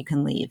like it, you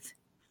can leave.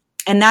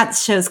 And that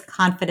shows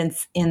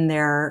confidence in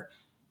their,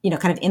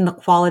 kind of in the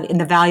quality, in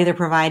the value they're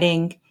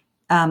providing,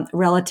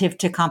 relative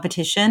to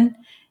competition.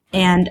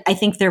 And I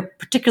think they're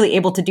particularly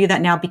able to do that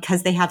now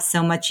because they have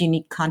so much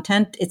unique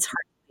content. It's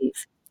hard to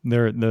leave.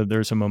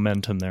 There's a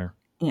momentum there.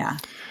 Yeah.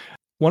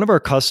 One of our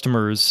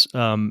customers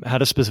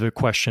had a specific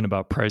question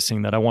about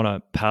pricing that I want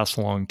to pass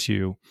along to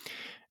you.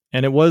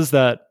 And it was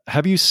that,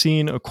 have you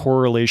seen a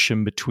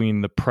correlation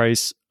between the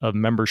price of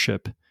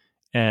membership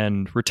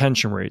and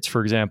retention rates?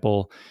 For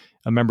example,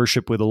 a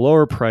membership with a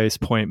lower price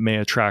point may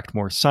attract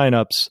more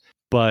signups,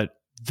 but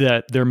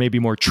that there may be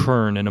more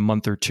churn in a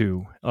month or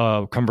two.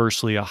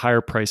 Conversely, a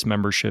higher price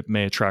membership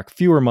may attract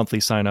fewer monthly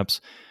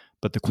signups,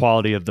 but the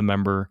quality of the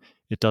member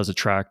it does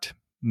attract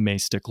may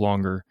stick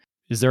longer.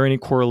 Is there any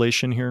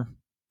correlation here?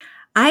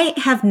 I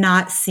have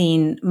not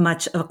seen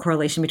much of a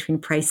correlation between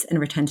price and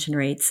retention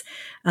rates.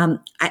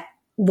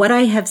 What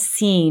I have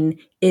seen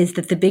is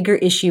that the bigger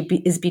issue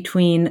is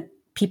between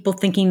people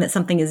thinking that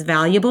something is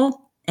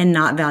valuable and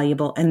not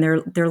valuable, and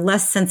they're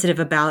less sensitive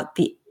about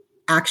the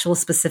actual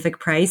specific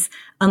price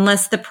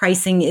unless the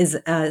pricing is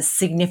a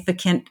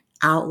significant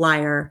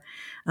outlier,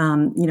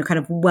 kind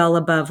of well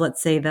above,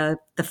 let's say, the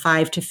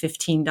 $5 to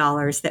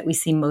 $15 that we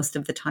see most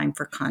of the time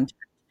for content.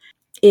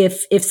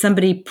 If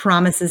somebody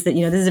promises that,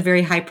 this is a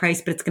very high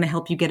price, but it's going to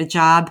help you get a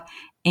job,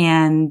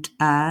 and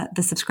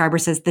the subscriber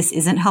says, this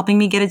isn't helping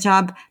me get a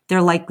job,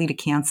 they're likely to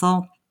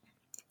cancel.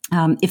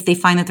 If they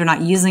find that they're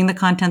not using the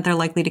content, they're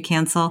likely to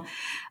cancel.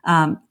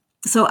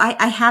 So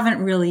I haven't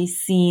really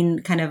seen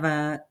kind of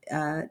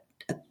a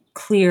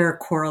clear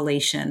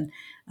correlation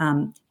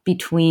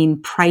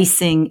between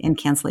pricing and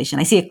cancellation.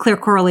 I see a clear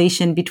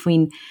correlation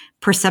between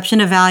perception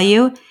of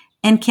value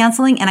and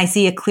canceling, and I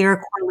see a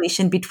clear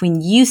correlation between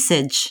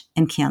usage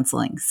and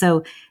canceling.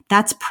 So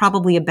that's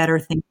probably a better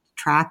thing to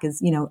track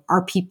is,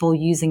 are people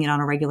using it on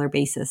a regular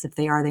basis? If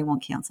they are, they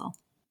won't cancel.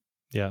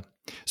 Yeah.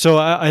 So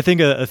I think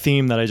a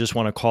theme that I just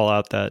want to call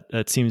out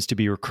that seems to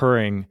be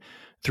recurring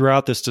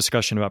throughout this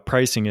discussion about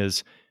pricing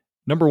is,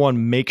 number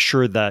one, make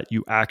sure that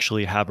you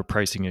actually have a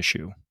pricing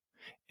issue.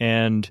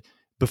 And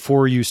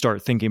before you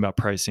start thinking about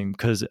pricing,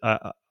 because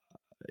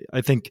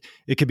I think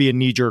it could be a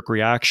knee-jerk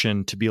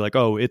reaction to be like,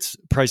 oh, it's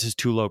price is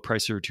too low,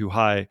 prices are too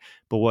high.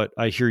 But what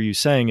I hear you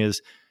saying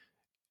is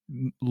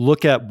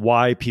look at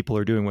why people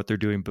are doing what they're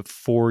doing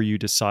before you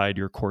decide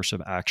your course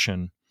of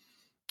action.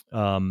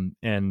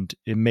 And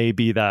it may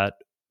be that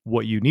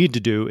what you need to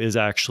do is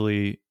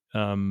actually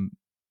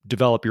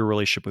develop your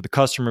relationship with the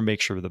customer,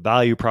 make sure the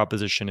value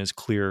proposition is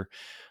clear,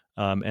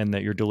 and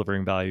that you're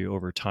delivering value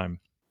over time.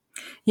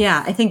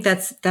 Yeah, I think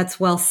that's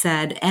well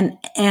said.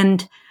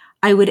 And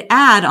I would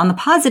add on the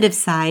positive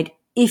side,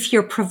 if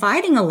you're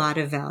providing a lot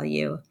of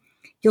value,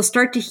 you'll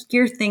start to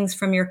hear things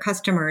from your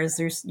customers,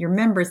 there's your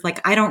members,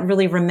 like, I don't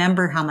really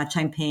remember how much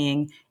I'm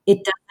paying. It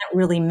doesn't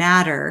really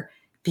matter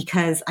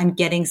because I'm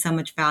getting so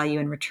much value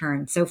in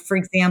return. So for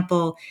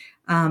example,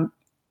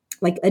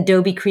 like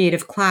Adobe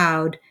Creative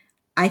Cloud,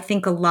 I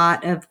think a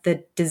lot of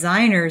the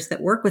designers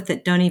that work with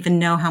it don't even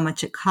know how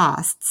much it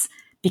costs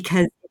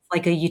because it's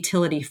like a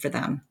utility for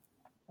them.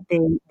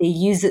 They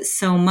use it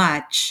so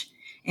much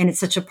and it's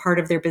such a part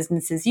of their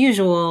business as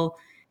usual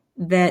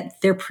that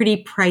they're pretty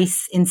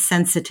price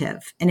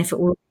insensitive. And if it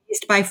were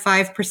raised by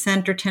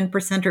 5% or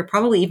 10% or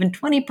probably even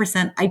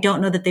 20%, I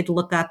don't know that they'd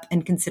look up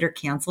and consider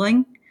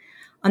canceling.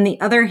 On the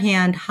other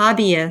hand,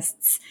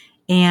 hobbyists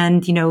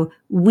and,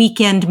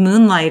 weekend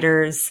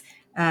moonlighters,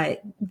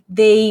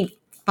 they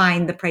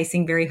find the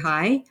pricing very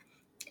high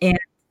and,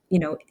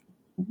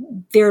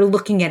 they're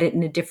looking at it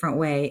in a different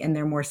way and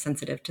they're more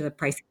sensitive to the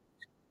pricing.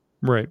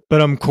 Right.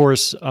 But of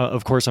course,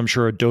 I'm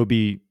sure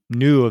Adobe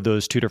knew of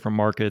those two different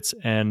markets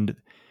and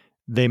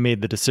they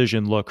made the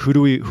decision, look, who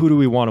do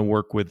we want to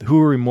work with? Who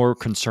are we more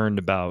concerned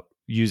about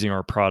using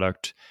our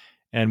product?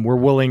 And we're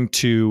willing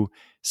to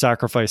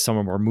sacrifice some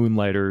of our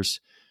moonlighters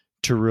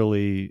to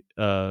really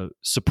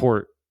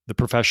support the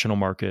professional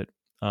market.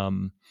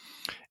 And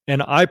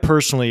I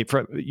personally,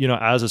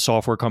 as a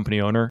software company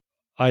owner,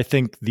 I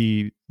think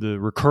the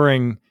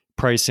recurring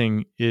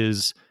pricing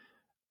is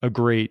a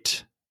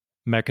great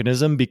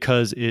mechanism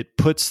because it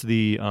puts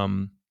the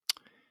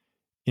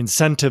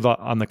incentive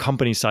on the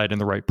company side in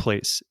the right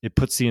place. It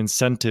puts the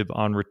incentive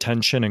on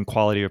retention and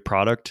quality of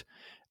product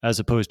as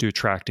opposed to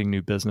attracting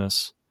new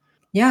business.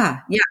 Yeah,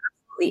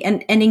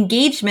 absolutely. And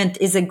engagement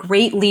is a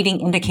great leading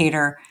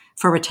indicator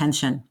for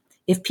retention.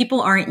 If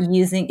people aren't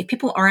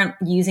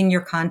using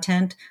your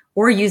content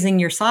or using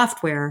your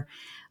software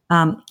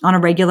on a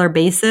regular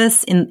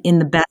basis in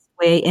the best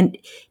way, and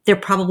they're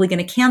probably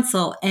going to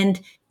cancel.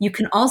 And you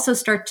can also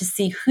start to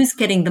see who's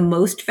getting the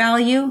most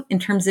value in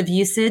terms of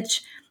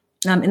usage.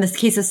 In this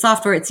case of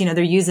software, it's,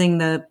 they're using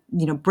the,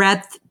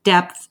 breadth,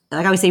 depth,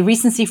 like I would say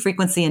recency,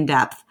 frequency, and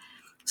depth.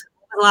 So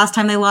the last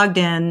time they logged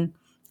in,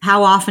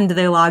 how often do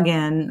they log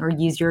in or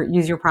use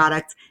your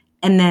product?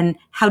 And then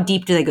how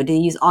deep do they go? Do they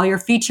use all your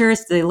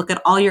features? Do they look at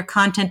all your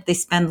content? They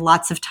spend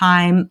lots of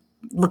time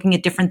looking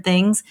at different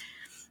things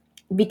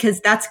because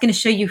that's going to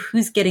show you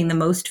who's getting the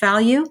most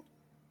value,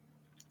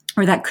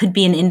 or that could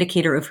be an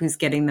indicator of who's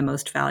getting the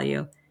most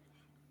value.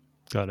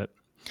 Got it.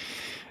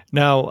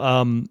 Now,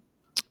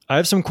 I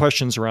have some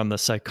questions around the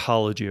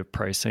psychology of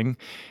pricing.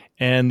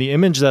 And the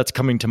image that's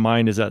coming to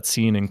mind is that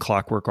scene in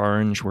Clockwork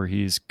Orange where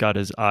he's got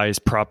his eyes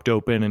propped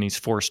open and he's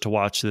forced to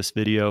watch this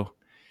video.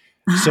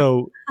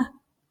 So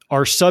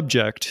our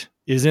subject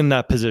is in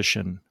that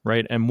position,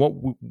 right? And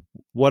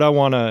what I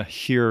want to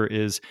hear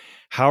is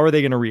how are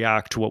they going to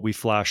react to what we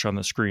flash on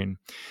the screen?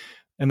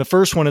 And the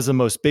first one is the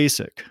most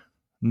basic,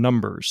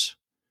 numbers.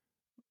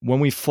 When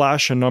we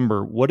flash a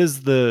number, what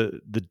is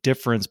the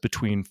difference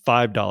between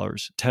 $5,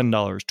 $10,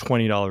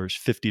 $20,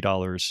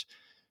 $50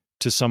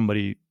 to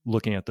somebody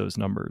looking at those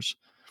numbers?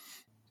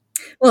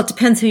 Well, it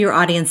depends who your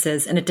audience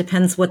is, and it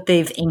depends what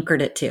they've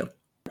anchored it to.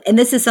 And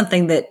this is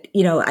something that,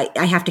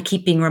 I have to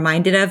keep being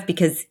reminded of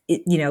because,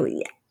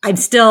 I'm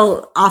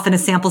still often a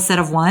sample set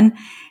of one.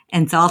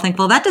 And so I'll think,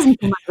 well, that doesn't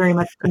seem like very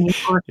much to me.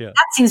 Or that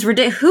seems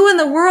ridiculous. Who in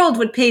the world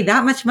would pay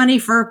that much money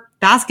for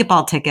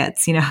basketball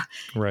tickets?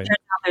 Right.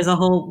 There's a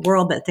whole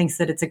world that thinks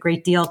that it's a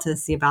great deal to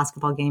see a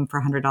basketball game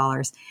for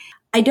 $100.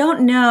 I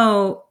don't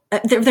know.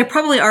 There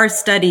probably are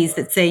studies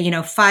that say,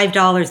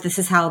 $5, this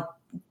is how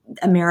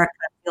America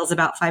feels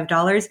about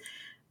 $5.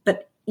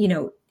 But,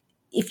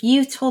 if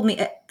you told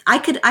me I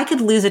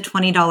could lose a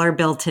 $20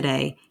 bill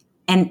today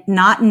and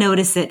not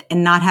notice it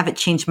and not have it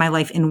change my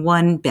life in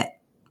one bit,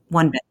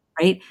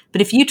 right?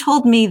 But if you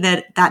told me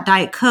that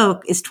Diet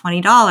Coke is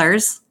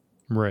 $20,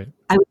 right,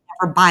 I would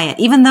never buy it.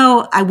 Even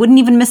though I wouldn't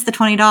even miss the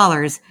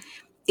 $20,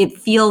 it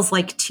feels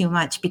like too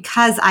much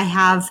because I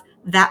have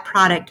that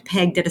product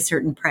pegged at a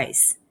certain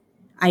price.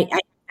 I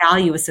have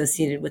value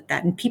associated with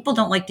that. And people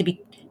don't like to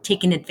be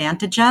taken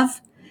advantage of.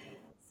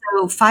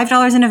 So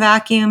 $5 in a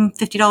vacuum,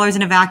 $50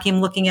 in a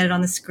vacuum, looking at it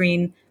on the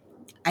screen,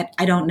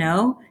 I don't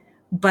know.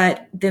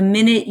 But the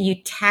minute you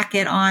tack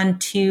it on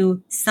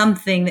to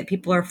something that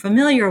people are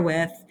familiar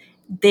with,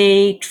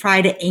 they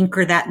try to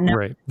anchor that number.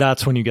 Right.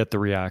 That's when you get the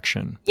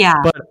reaction. Yeah.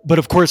 But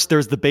of course,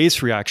 there's the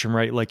base reaction,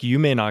 right? Like you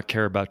may not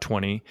care about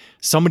 20.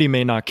 Somebody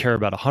may not care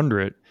about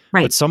 100.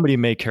 Right. but somebody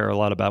may care a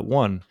lot about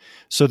one.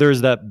 So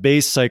there's that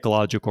base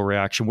psychological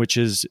reaction, which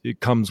is,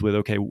 it comes with,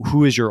 okay,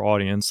 who is your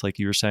audience? Like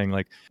you were saying,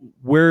 like,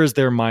 where is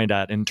their mind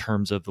at in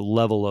terms of the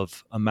level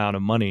of amount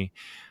of money?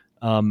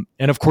 And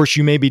of course,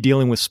 you may be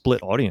dealing with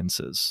split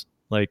audiences,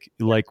 like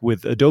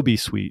with Adobe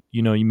Suite.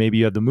 You know, maybe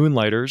you have the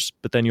Moonlighters,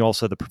 but then you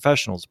also have the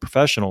professionals.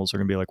 Professionals are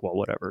going to be like, well,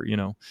 whatever, you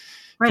know,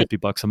 Right.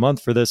 $50 a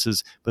month for this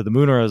is, but the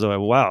Moonlighters are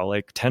like, wow,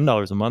 like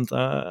 $10 a month.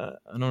 I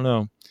don't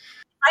know.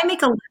 I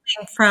make a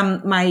living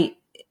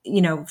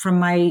from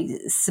my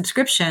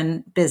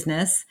subscription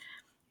business.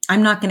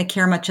 I'm not going to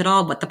care much at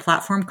all what the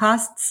platform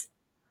costs.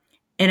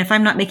 And if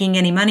I'm not making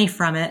any money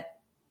from it,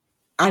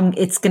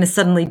 it's going to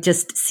suddenly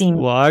just seem.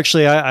 Well,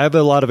 actually, I have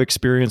a lot of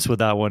experience with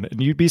that one,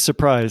 and you'd be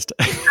surprised.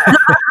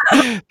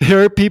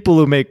 There are people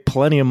who make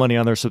plenty of money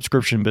on their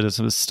subscription business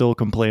and still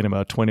complain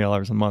about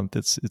 $20 a month.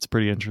 It's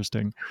pretty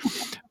interesting.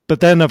 But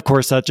then, of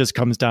course, that just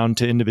comes down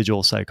to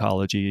individual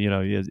psychology. You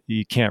know,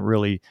 you can't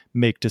really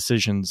make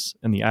decisions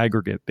in the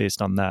aggregate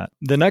based on that.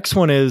 The next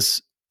one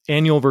is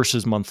annual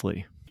versus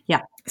monthly.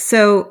 Yeah.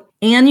 So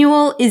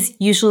annual is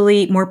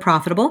usually more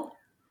profitable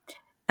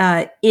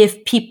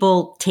if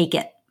people take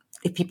it.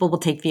 If people will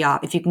take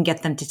if you can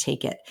get them to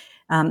take it.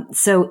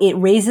 So it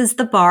raises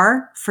the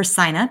bar for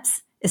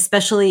signups,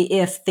 especially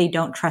if they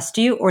don't trust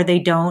you or they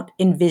don't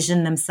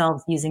envision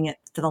themselves using it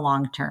for the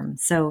long term.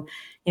 So,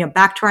 you know,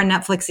 back to our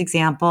Netflix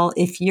example,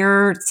 if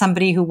you're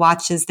somebody who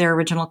watches their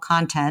original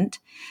content,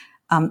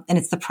 and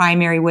it's the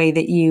primary way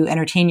that you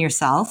entertain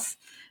yourself,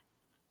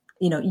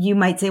 you know, you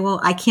might say,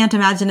 well, I can't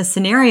imagine a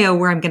scenario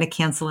where I'm going to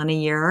cancel in a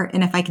year.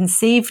 And if I can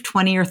save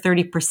 20 or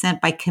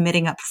 30% by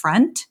committing up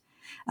front,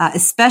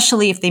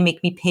 especially if they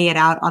make me pay it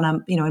out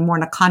on more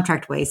in a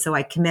contract way. So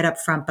I commit up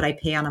front, but I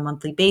pay on a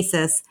monthly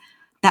basis.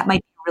 That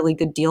might be a really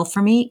good deal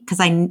for me because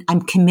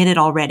I'm committed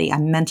already.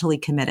 I'm mentally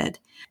committed.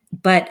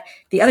 But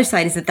the other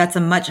side is that that's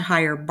a much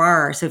higher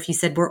bar. So if you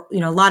said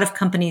a lot of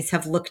companies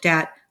have looked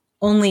at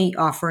only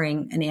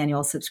offering an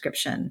annual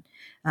subscription.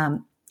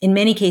 In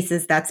many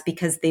cases, that's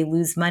because they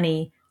lose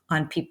money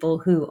on people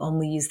who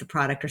only use the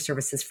product or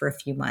services for a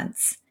few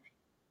months.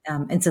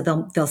 And so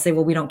they'll say,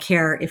 well, we don't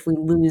care if we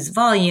lose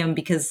volume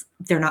because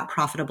they're not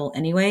profitable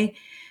anyway.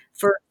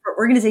 For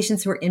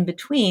organizations who are in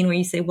between, where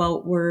you say,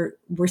 well,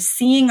 we're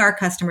seeing our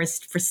customers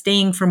for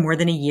staying for more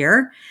than a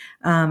year,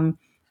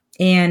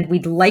 and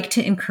we'd like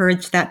to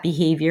encourage that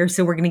behavior,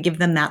 so we're going to give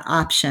them that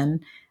option.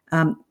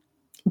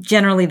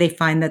 Generally, they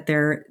find that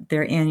their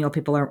annual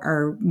people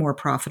are more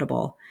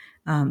profitable.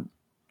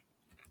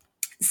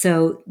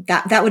 So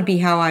that would be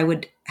how I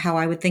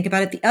would think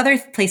about it. The other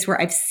place where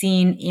I've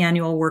seen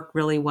annual work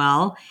really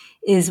well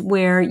is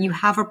where you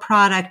have a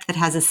product that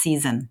has a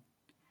season,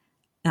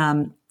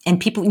 and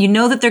people, you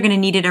know that they're going to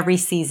need it every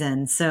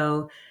season.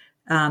 So,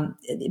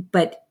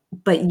 but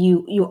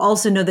you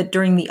also know that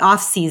during the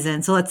off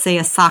season, so let's say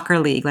a soccer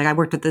league, like I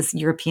worked with this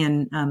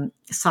European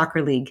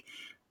soccer league,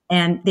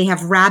 and they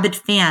have rabid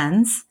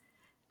fans,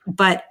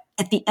 but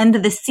at the end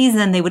of the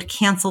season, they would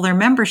cancel their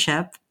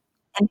membership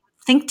and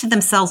think to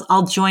themselves,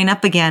 I'll join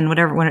up again,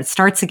 whatever, when it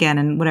starts again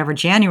in whatever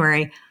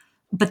January,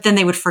 but then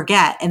they would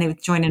forget and they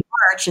would join in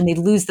March and they'd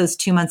lose those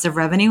 2 months of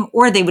revenue,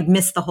 or they would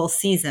miss the whole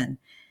season.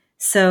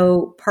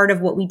 So part of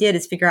what we did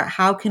is figure out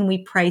how can we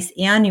price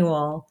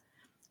annual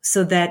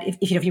so that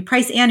if you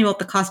price annual at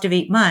the cost of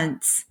 8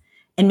 months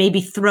and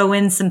maybe throw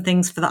in some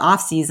things for the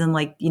off season,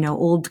 like,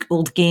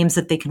 old games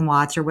that they can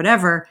watch or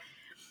whatever,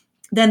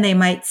 then they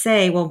might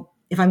say, well,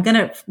 if I'm going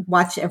to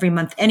watch every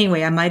month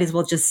anyway, I might as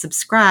well just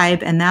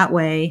subscribe. And that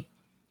way,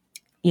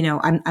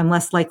 I'm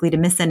less likely to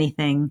miss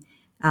anything.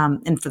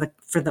 And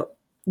for the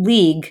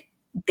league,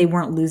 they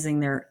weren't losing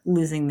their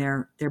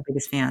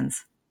biggest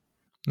fans.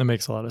 That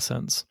makes a lot of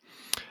sense.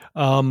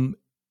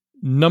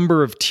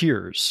 Number of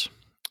tiers.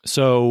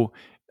 So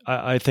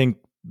I think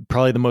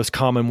probably the most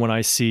common one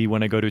I see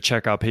when I go to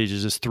checkout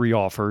pages is 3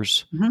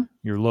 offers,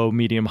 your low,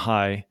 medium,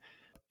 high.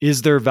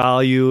 Is there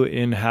value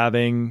in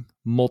having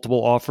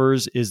multiple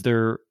offers?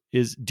 Do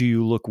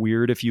you look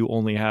weird if you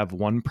only have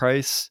one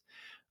price,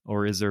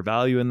 or is there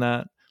value in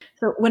that?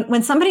 So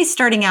when somebody's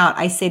starting out,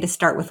 I say to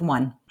start with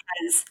one,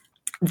 because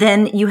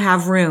then you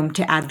have room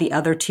to add the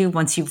other 2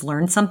 once you've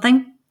learned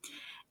something.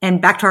 And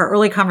back to our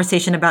early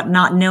conversation about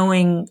not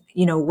knowing,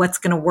 what's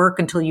going to work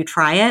until you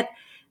try it.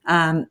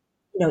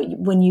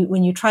 When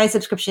you try a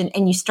subscription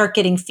and you start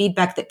getting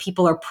feedback that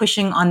people are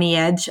pushing on the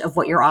edge of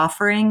what you're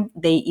offering,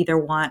 they either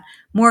want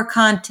more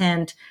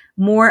content,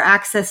 more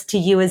access to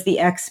you as the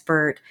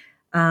expert,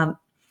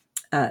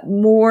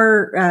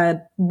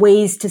 more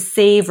ways to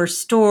save or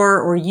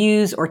store or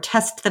use or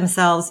test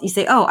themselves. You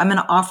say, oh, I'm going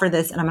to offer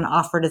this and I'm going to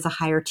offer it as a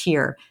higher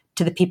tier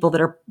to the people that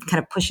are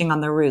kind of pushing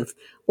on the roof.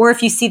 Or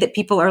if you see that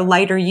people are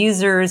lighter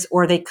users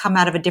or they come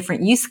out of a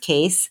different use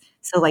case,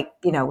 so like,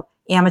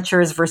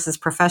 amateurs versus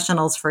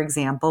professionals, for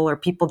example, or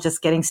people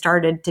just getting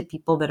started to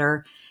people that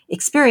are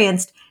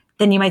experienced,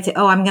 then you might say,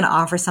 oh, I'm going to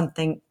offer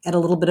something at a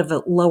little bit of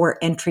a lower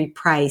entry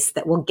price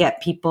that will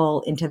get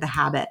people into the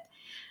habit.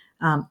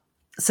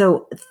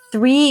 So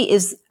 3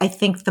 is, I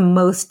think, the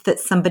most that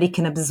somebody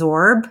can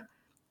absorb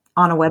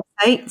on a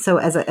website. So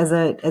as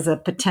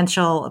a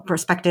potential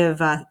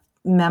prospective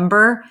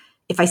member,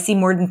 if I see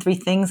more than 3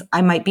 things,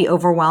 I might be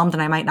overwhelmed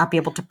and I might not be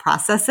able to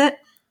process it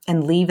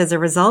and leave as a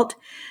result.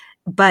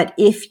 But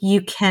if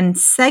you can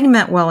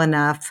segment well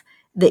enough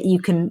that you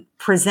can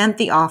present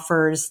the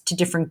offers to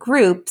different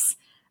groups.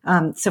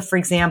 So for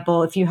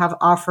example, if you have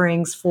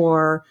offerings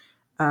for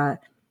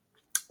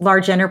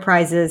large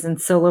enterprises and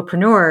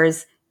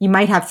solopreneurs, you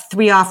might have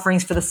 3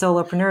 offerings for the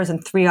solopreneurs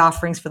and 3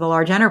 offerings for the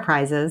large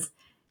enterprises,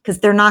 because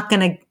they're not going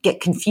to get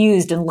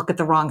confused and look at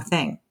the wrong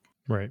thing.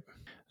 Right.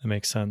 That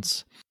makes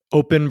sense.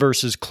 Open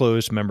versus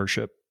closed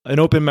membership. An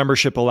open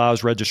membership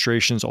allows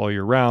registrations all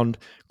year round.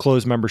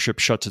 Closed membership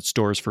shuts its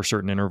doors for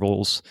certain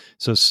intervals.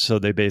 So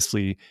they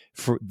basically,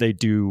 they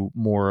do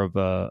more of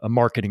a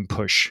marketing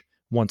push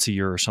once a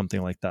year or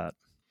something like that.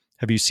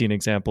 Have you seen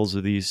examples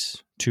of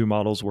these 2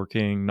 models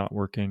working, not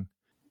working?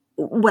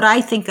 What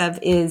I think of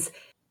is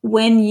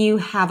when you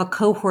have a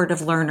cohort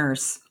of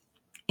learners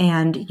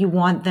and you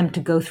want them to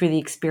go through the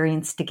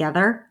experience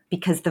together,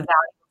 because the value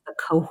of the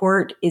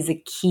cohort is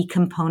a key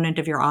component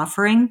of your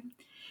offering,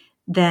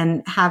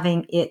 then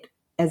having it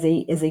as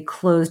a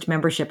closed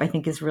membership, I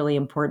think, is really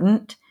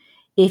important.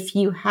 If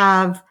you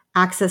have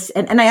access,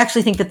 and I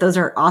actually think that those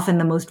are often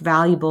the most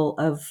valuable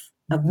of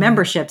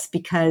memberships,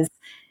 because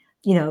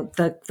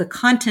the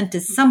content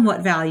is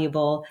somewhat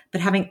valuable, but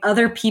having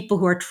other people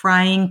who are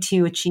trying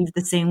to achieve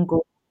the same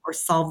goal or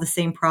solve the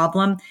same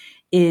problem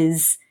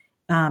is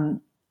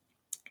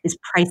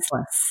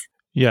priceless.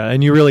 Yeah,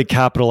 and you really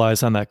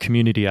capitalize on that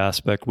community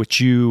aspect, which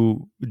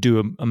you do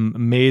an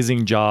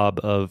amazing job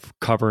of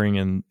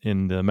covering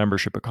in the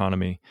membership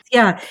economy.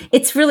 Yeah,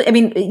 it's really,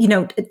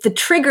 the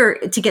trigger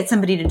to get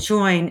somebody to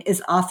join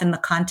is often the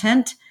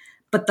content,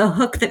 but the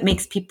hook that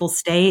makes people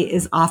stay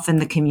is often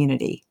the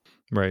community.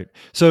 Right.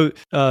 So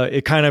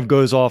it kind of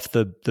goes off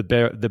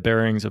the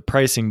bearings of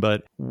pricing,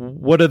 but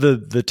what are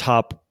the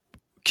top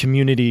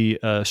community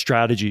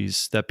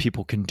strategies that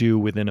people can do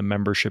within a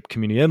membership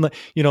community? And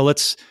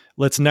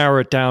let's narrow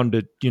it down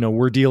to,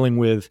 we're dealing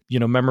with,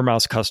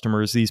 MemberMouse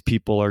customers. These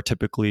people are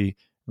typically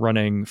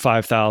running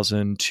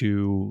 5,000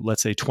 to,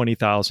 let's say,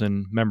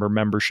 20,000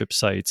 membership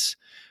sites,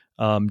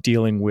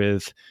 dealing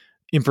with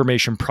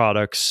information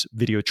products,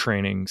 video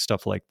training,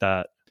 stuff like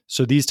that.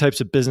 So these types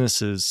of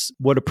businesses,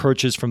 what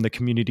approaches from the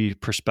community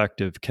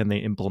perspective can they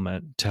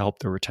implement to help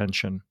their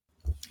retention?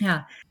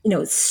 Yeah.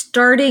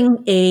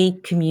 Starting a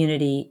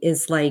community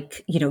is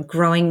like,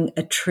 growing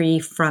a tree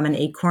from an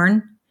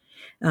acorn.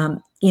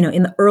 In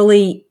the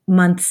early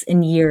months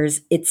and years,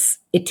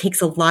 it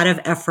takes a lot of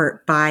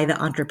effort by the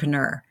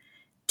entrepreneur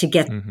to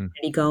get the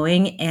community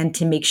going and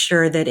to make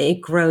sure that it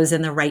grows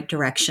in the right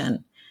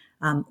direction.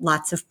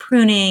 Lots of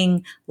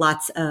pruning,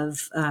 lots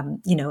of,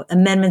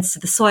 amendments to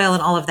the soil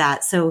and all of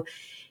that. So,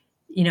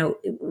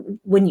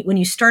 when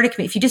you start a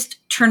community, if you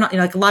just turn on,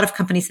 like a lot of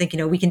companies think,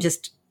 we can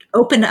just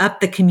open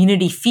up the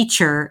community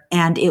feature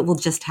and it will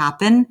just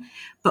happen.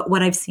 But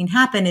what I've seen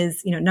happen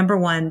is, number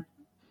one,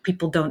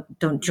 people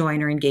don't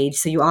join or engage.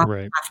 So you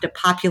often have to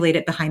populate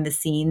it behind the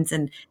scenes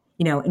and,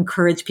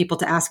 encourage people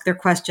to ask their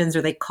questions,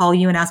 or they call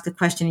you and ask a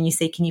question and you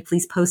say, can you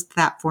please post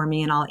that for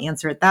me? And I'll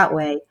answer it that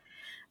way.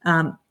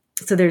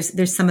 So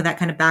there's some of that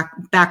kind of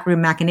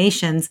backroom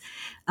machinations.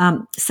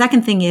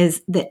 Second thing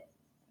is that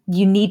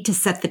you need to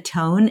set the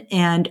tone,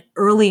 and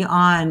early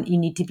on, you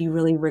need to be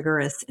really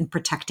rigorous in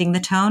protecting the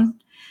tone.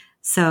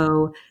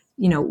 So,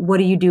 what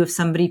do you do if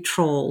somebody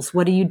trolls?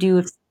 What do you do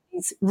if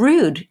it's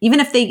rude? Even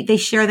if they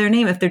share their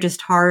name, if they're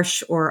just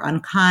harsh or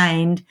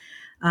unkind,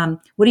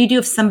 what do you do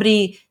if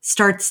somebody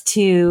starts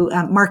to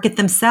market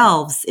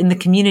themselves in the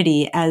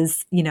community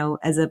as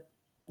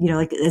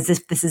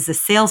if this is a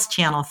sales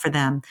channel for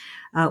them?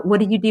 What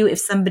do you do if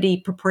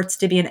somebody purports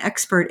to be an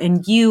expert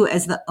and you,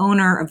 as the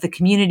owner of the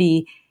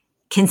community,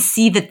 can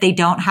see that they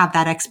don't have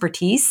that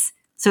expertise?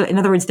 So in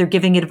other words, they're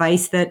giving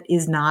advice that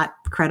is not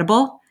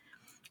credible.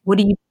 What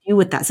do you do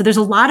with that? So there's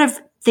a lot of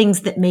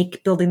things that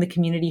make building the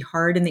community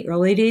hard in the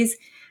early days,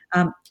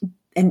 and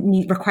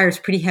requires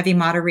pretty heavy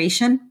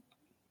moderation.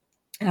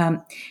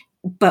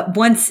 But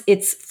once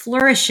it's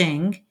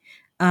flourishing,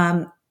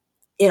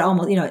 it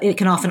almost, it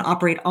can often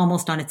operate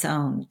almost on its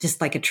own,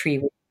 just like a tree.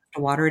 We don't have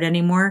to water it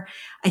anymore.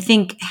 I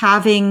think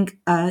having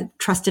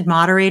trusted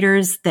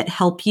moderators that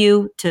help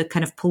you to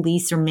kind of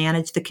police or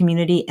manage the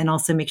community, and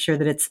also make sure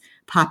that it's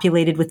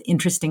populated with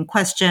interesting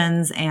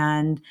questions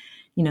and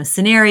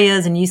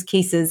scenarios and use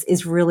cases,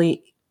 is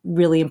really,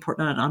 really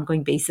important on an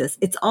ongoing basis.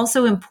 It's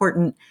also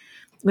important,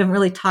 we haven't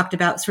really talked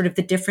about sort of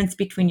the difference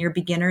between your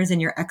beginners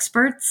and your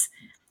experts,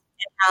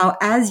 and how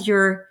as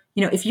you're,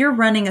 if you're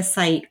running a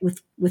site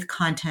with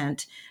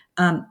content,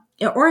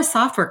 or a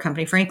software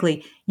company,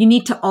 frankly, you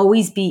need to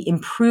always be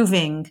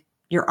improving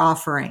your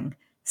offering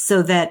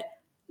so that,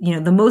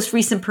 the most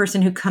recent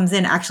person who comes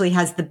in actually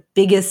has the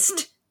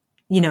biggest,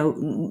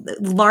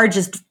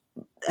 largest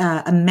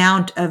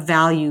amount of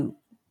value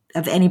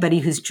of anybody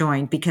who's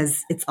joined,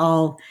 because it's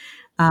all,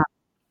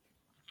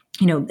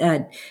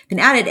 been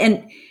added.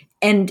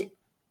 And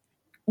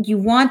you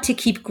want to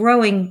keep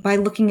growing by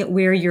looking at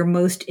where your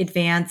most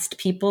advanced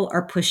people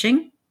are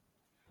pushing.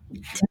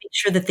 to make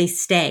sure that they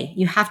stay.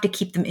 You have to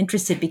keep them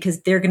interested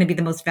because they're going to be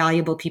the most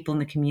valuable people in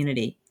the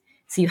community.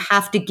 So you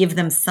have to give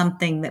them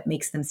something that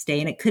makes them stay.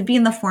 And it could be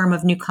in the form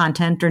of new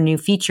content or new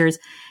features.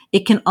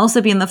 It can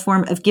also be in the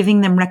form of giving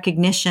them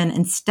recognition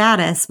and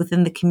status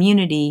within the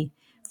community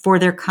for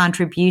their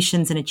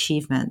contributions and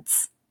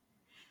achievements.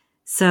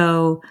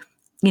 So,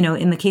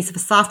 in the case of a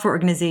software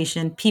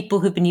organization, people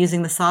who've been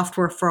using the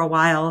software for a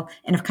while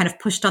and have kind of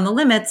pushed on the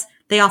limits,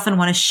 they often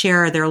want to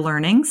share their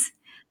learnings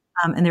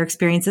and their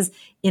experiences.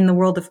 In the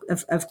world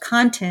of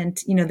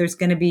content, there's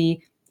going to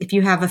be, if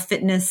you have a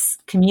fitness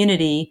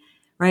community,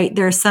 right,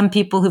 there are some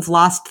people who've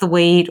lost the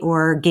weight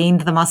or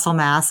gained the muscle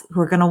mass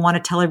who are going to want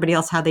to tell everybody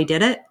else how they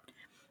did it.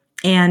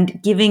 And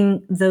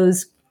giving the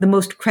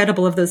most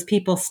credible of those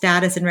people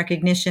status and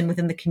recognition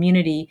within the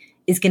community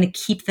is going to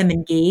keep them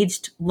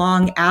engaged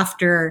long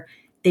after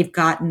they've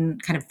gotten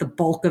kind of the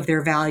bulk of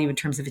their value in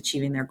terms of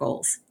achieving their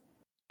goals.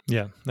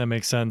 Yeah, that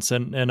makes sense.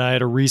 And I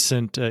had a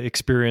recent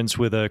experience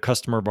with a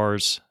customer of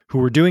ours who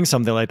were doing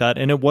something like that.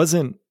 And it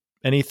wasn't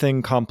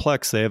anything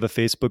complex. They have a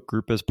Facebook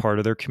group as part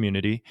of their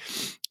community,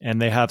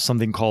 and they have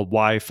something called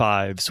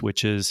Y5s,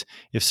 which is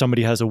if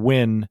somebody has a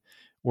win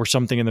or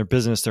something in their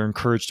business, they're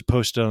encouraged to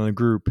post it on the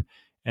group.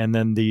 And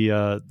then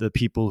the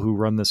people who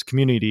run this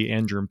community,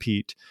 Andrew and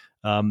Pete,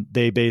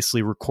 they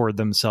basically record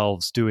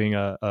themselves doing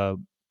a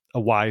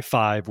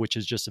Y5, which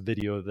is just a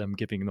video of them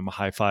giving them a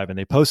high five, and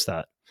they post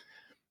that.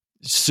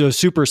 So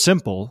super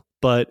simple,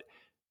 but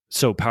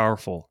so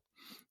powerful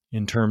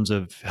in terms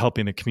of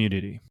helping the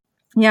community.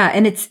 Yeah,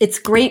 and it's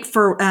great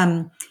for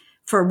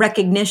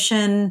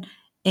recognition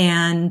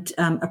and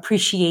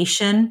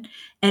appreciation.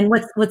 And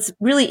what's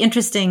really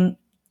interesting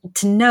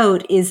to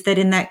note is that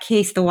in that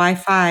case, the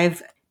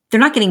Y5, they're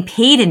not getting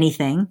paid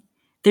anything.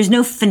 There's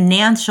no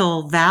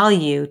financial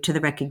value to the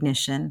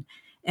recognition,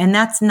 and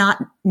that's not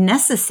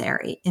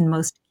necessary in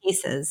most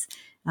cases.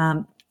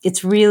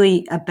 It's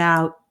really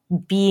about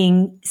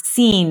being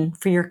seen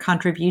for your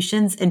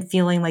contributions and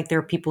feeling like there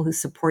are people who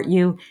support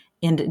you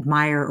and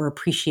admire or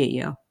appreciate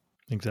you.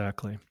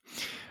 Exactly.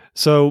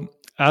 So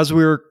as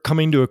we're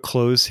coming to a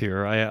close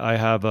here, I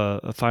have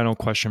a final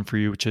question for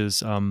you, which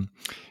is,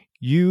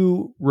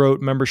 you wrote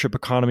Membership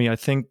Economy, I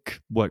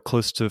think,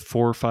 close to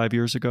 4 or 5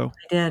 years ago?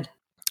 I did.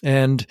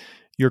 And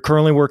you're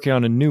currently working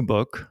on a new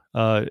book,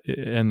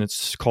 and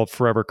it's called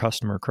Forever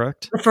Customer,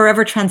 correct? The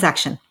Forever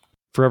Transaction.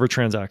 Forever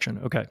Transaction.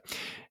 Okay.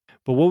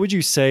 But what would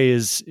you say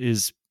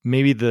is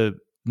maybe the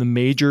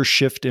major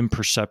shift in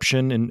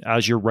perception and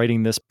as you're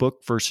writing this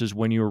book versus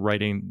when you were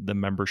writing the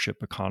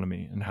Membership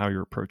Economy and how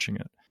you're approaching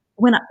it?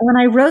 When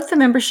I wrote the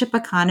Membership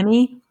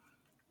Economy,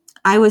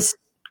 I was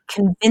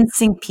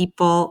convincing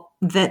people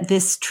that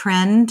this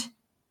trend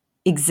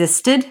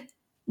existed,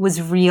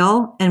 was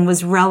real, and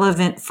was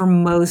relevant for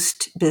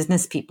most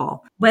business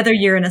people. Whether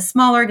you're in a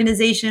small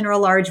organization or a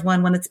large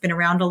one that's been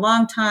around a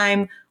long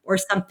time, or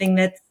something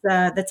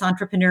that's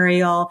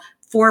entrepreneurial,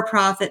 for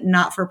profit,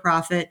 not for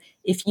profit.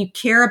 If you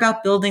care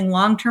about building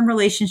long-term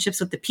relationships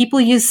with the people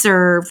you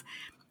serve,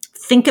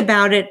 think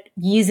about it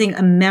using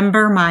a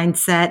member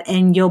mindset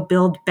and you'll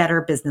build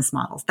better business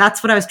models.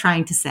 That's what I was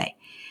trying to say.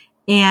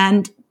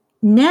 And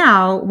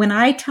now when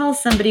I tell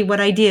somebody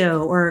what I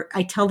do or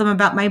I tell them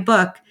about my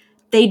book,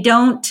 they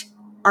don't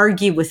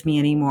argue with me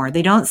anymore.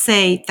 They don't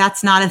say,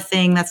 that's not a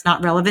thing, that's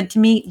not relevant to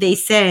me. They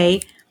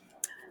say,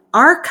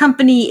 our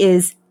company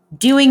is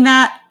doing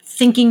that,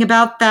 thinking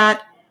about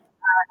that,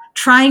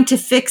 trying to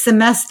fix a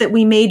mess that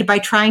we made by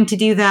trying to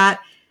do that.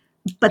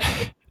 But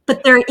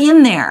they're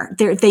in there.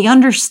 They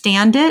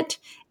understand it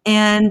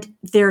and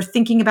they're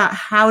thinking about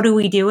how do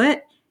we do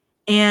it?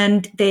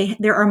 And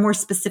there are more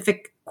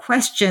specific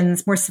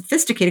questions, more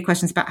sophisticated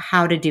questions about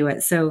how to do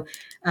it. So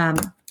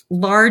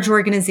large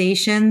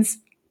organizations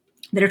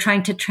that are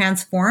trying to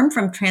transform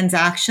from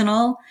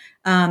transactional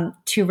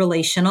to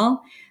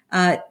relational.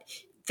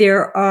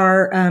 There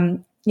are,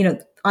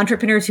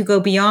 entrepreneurs who go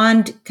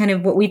beyond kind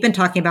of what we've been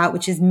talking about,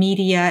 which is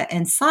media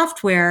and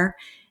software,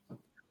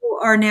 who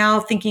are now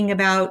thinking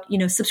about,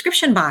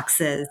 subscription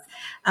boxes.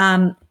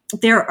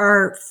 There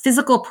are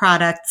physical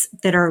products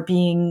that are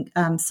being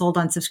sold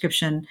on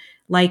subscription,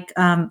 like,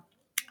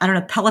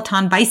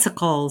 Peloton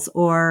bicycles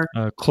or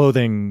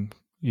clothing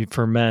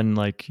for men,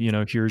 like,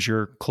 here's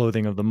your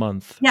clothing of the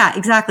month. Yeah,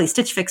 exactly.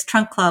 Stitch Fix,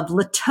 Trunk Club,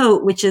 Le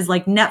Tote, which is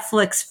like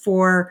Netflix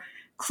for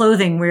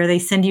clothing, where they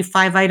send you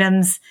 5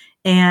 items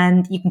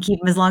and you can keep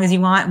them as long as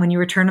you want. And when you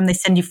return them, they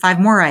send you 5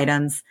 more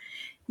items.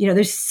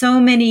 There's so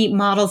many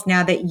models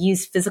now that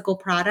use physical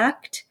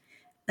product.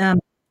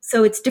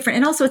 So it's different.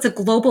 And also it's a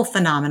global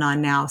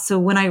phenomenon now. So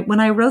when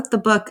I wrote the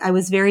book, I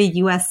was very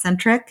US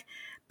centric,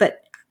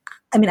 but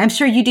I mean, I'm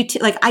sure you do too.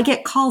 Like I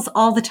get calls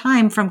all the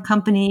time from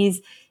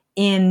companies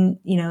in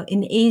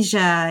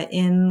Asia,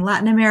 in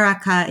Latin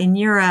America, in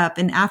Europe,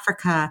 in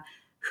Africa,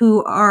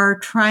 who are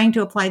trying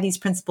to apply these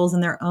principles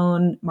in their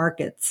own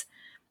markets.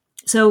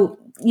 So,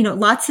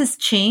 lots has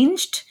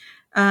changed.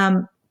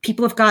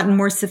 People have gotten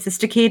more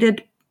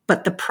sophisticated,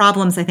 but the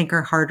problems I think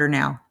are harder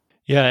now.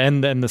 Yeah.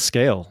 And then the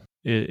scale,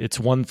 it's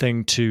one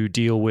thing to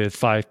deal with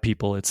 5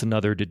 people. It's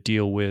another to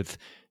deal with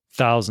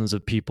thousands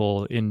of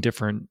people in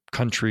different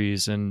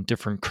countries and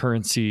different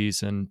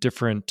currencies and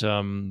different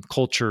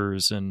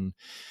cultures, and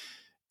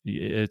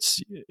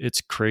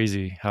it's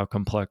crazy how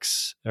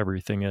complex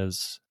everything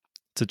is.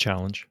 It's a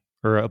challenge,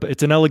 or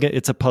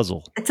it's a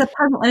puzzle. It's a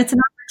puzzle, and it's an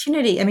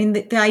opportunity. I mean,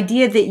 the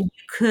idea that you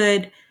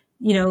could,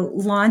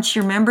 launch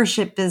your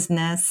membership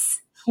business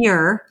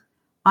here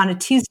on a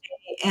Tuesday,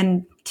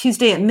 and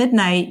Tuesday at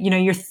midnight,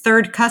 your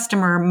third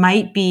customer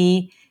might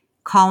be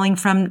calling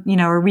from,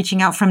 or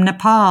reaching out from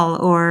Nepal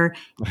or,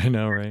 I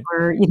know, right?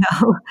 Or,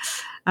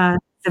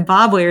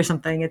 Zimbabwe or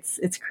something.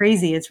 It's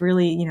crazy. It's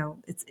really,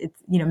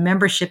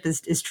 membership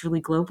is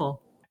truly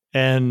global.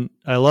 And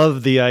I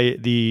love the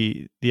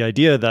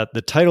idea that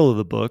the title of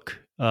the book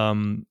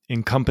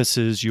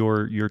encompasses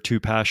your two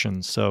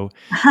passions. So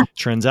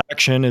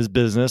transaction is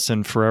business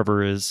and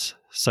forever is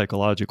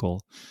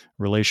psychological,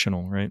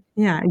 relational, right?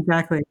 Yeah,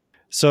 exactly.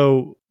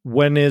 So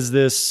when is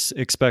this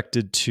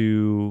expected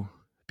to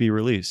be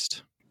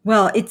released?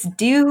 Well, it's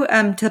due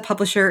to the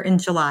publisher in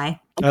July.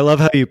 I love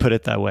how you put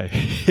it that way.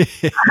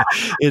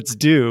 It's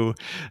due.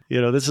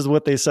 This is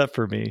what they set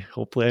for me.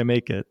 Hopefully I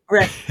make it.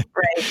 Right,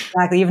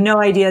 exactly. You have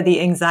no idea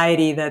the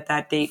anxiety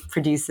that date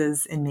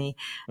produces in me.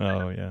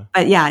 Oh, yeah.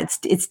 But yeah,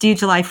 it's due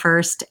July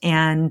 1st,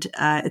 and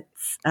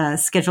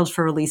it's scheduled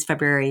for release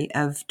February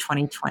of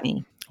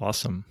 2020.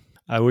 Awesome.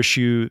 I wish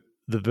you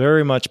the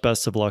very much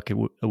best of luck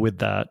with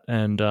that,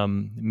 and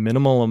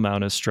minimal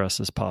amount of stress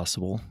as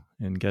possible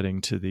in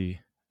getting to the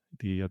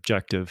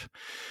objective.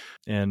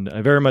 And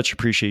I very much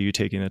appreciate you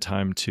taking the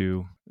time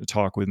to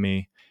talk with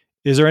me.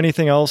 Is there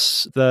anything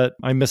else that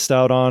I missed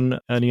out on?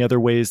 Any other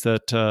ways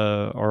that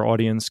our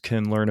audience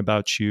can learn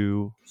about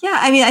you? Yeah,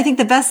 I mean, I think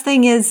the best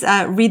thing is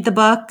read the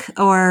book,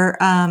 or,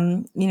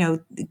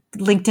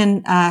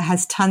 LinkedIn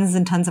has tons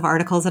and tons of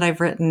articles that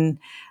I've written,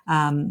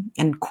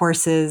 and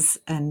courses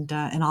and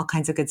all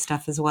kinds of good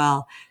stuff as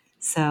well.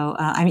 So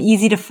I'm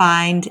easy to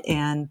find,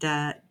 and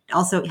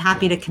also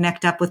happy to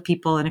connect up with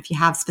people. And if you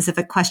have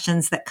specific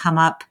questions that come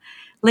up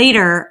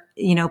later,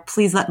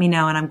 please let me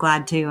know. And I'm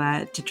glad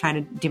to try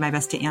to do my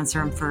best to answer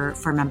them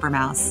for Member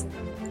Mouse.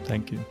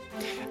 Thank you.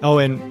 Oh,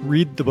 and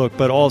read the book,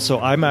 but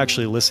also I'm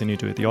actually listening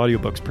to it. The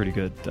audiobook's pretty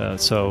good.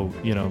 So,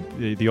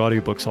 the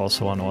audiobook's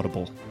also on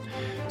Audible.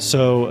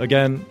 So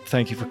again,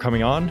 thank you for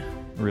coming on.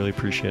 Really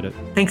appreciate it.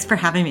 Thanks for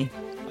having me.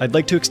 I'd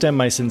like to extend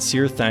my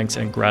sincere thanks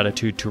and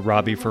gratitude to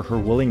Robbie for her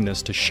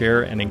willingness to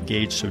share and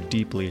engage so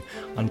deeply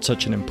on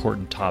such an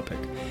important topic.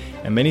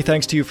 And many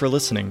thanks to you for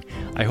listening.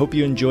 I hope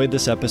you enjoyed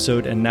this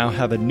episode and now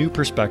have a new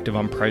perspective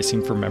on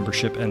pricing for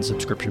membership and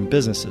subscription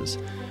businesses.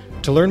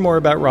 To learn more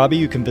about Robbie,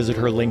 you can visit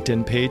her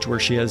LinkedIn page where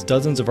she has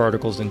dozens of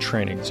articles and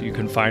trainings. You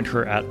can find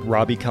her at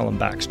Robbie Kellum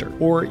Baxter,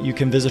 or you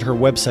can visit her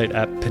website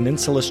at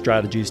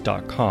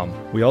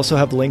peninsulastrategies.com. We also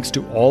have links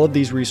to all of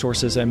these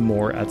resources and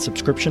more at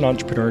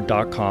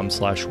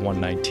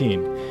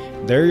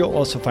subscriptionentrepreneur.com/119. There you'll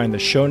also find the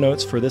show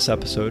notes for this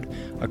episode,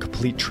 a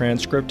complete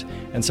transcript,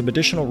 and some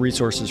additional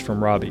resources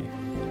from Robbie.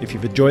 If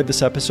you've enjoyed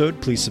this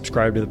episode, please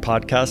subscribe to the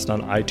podcast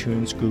on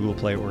iTunes, Google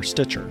Play, or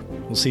Stitcher.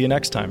 We'll see you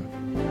next time.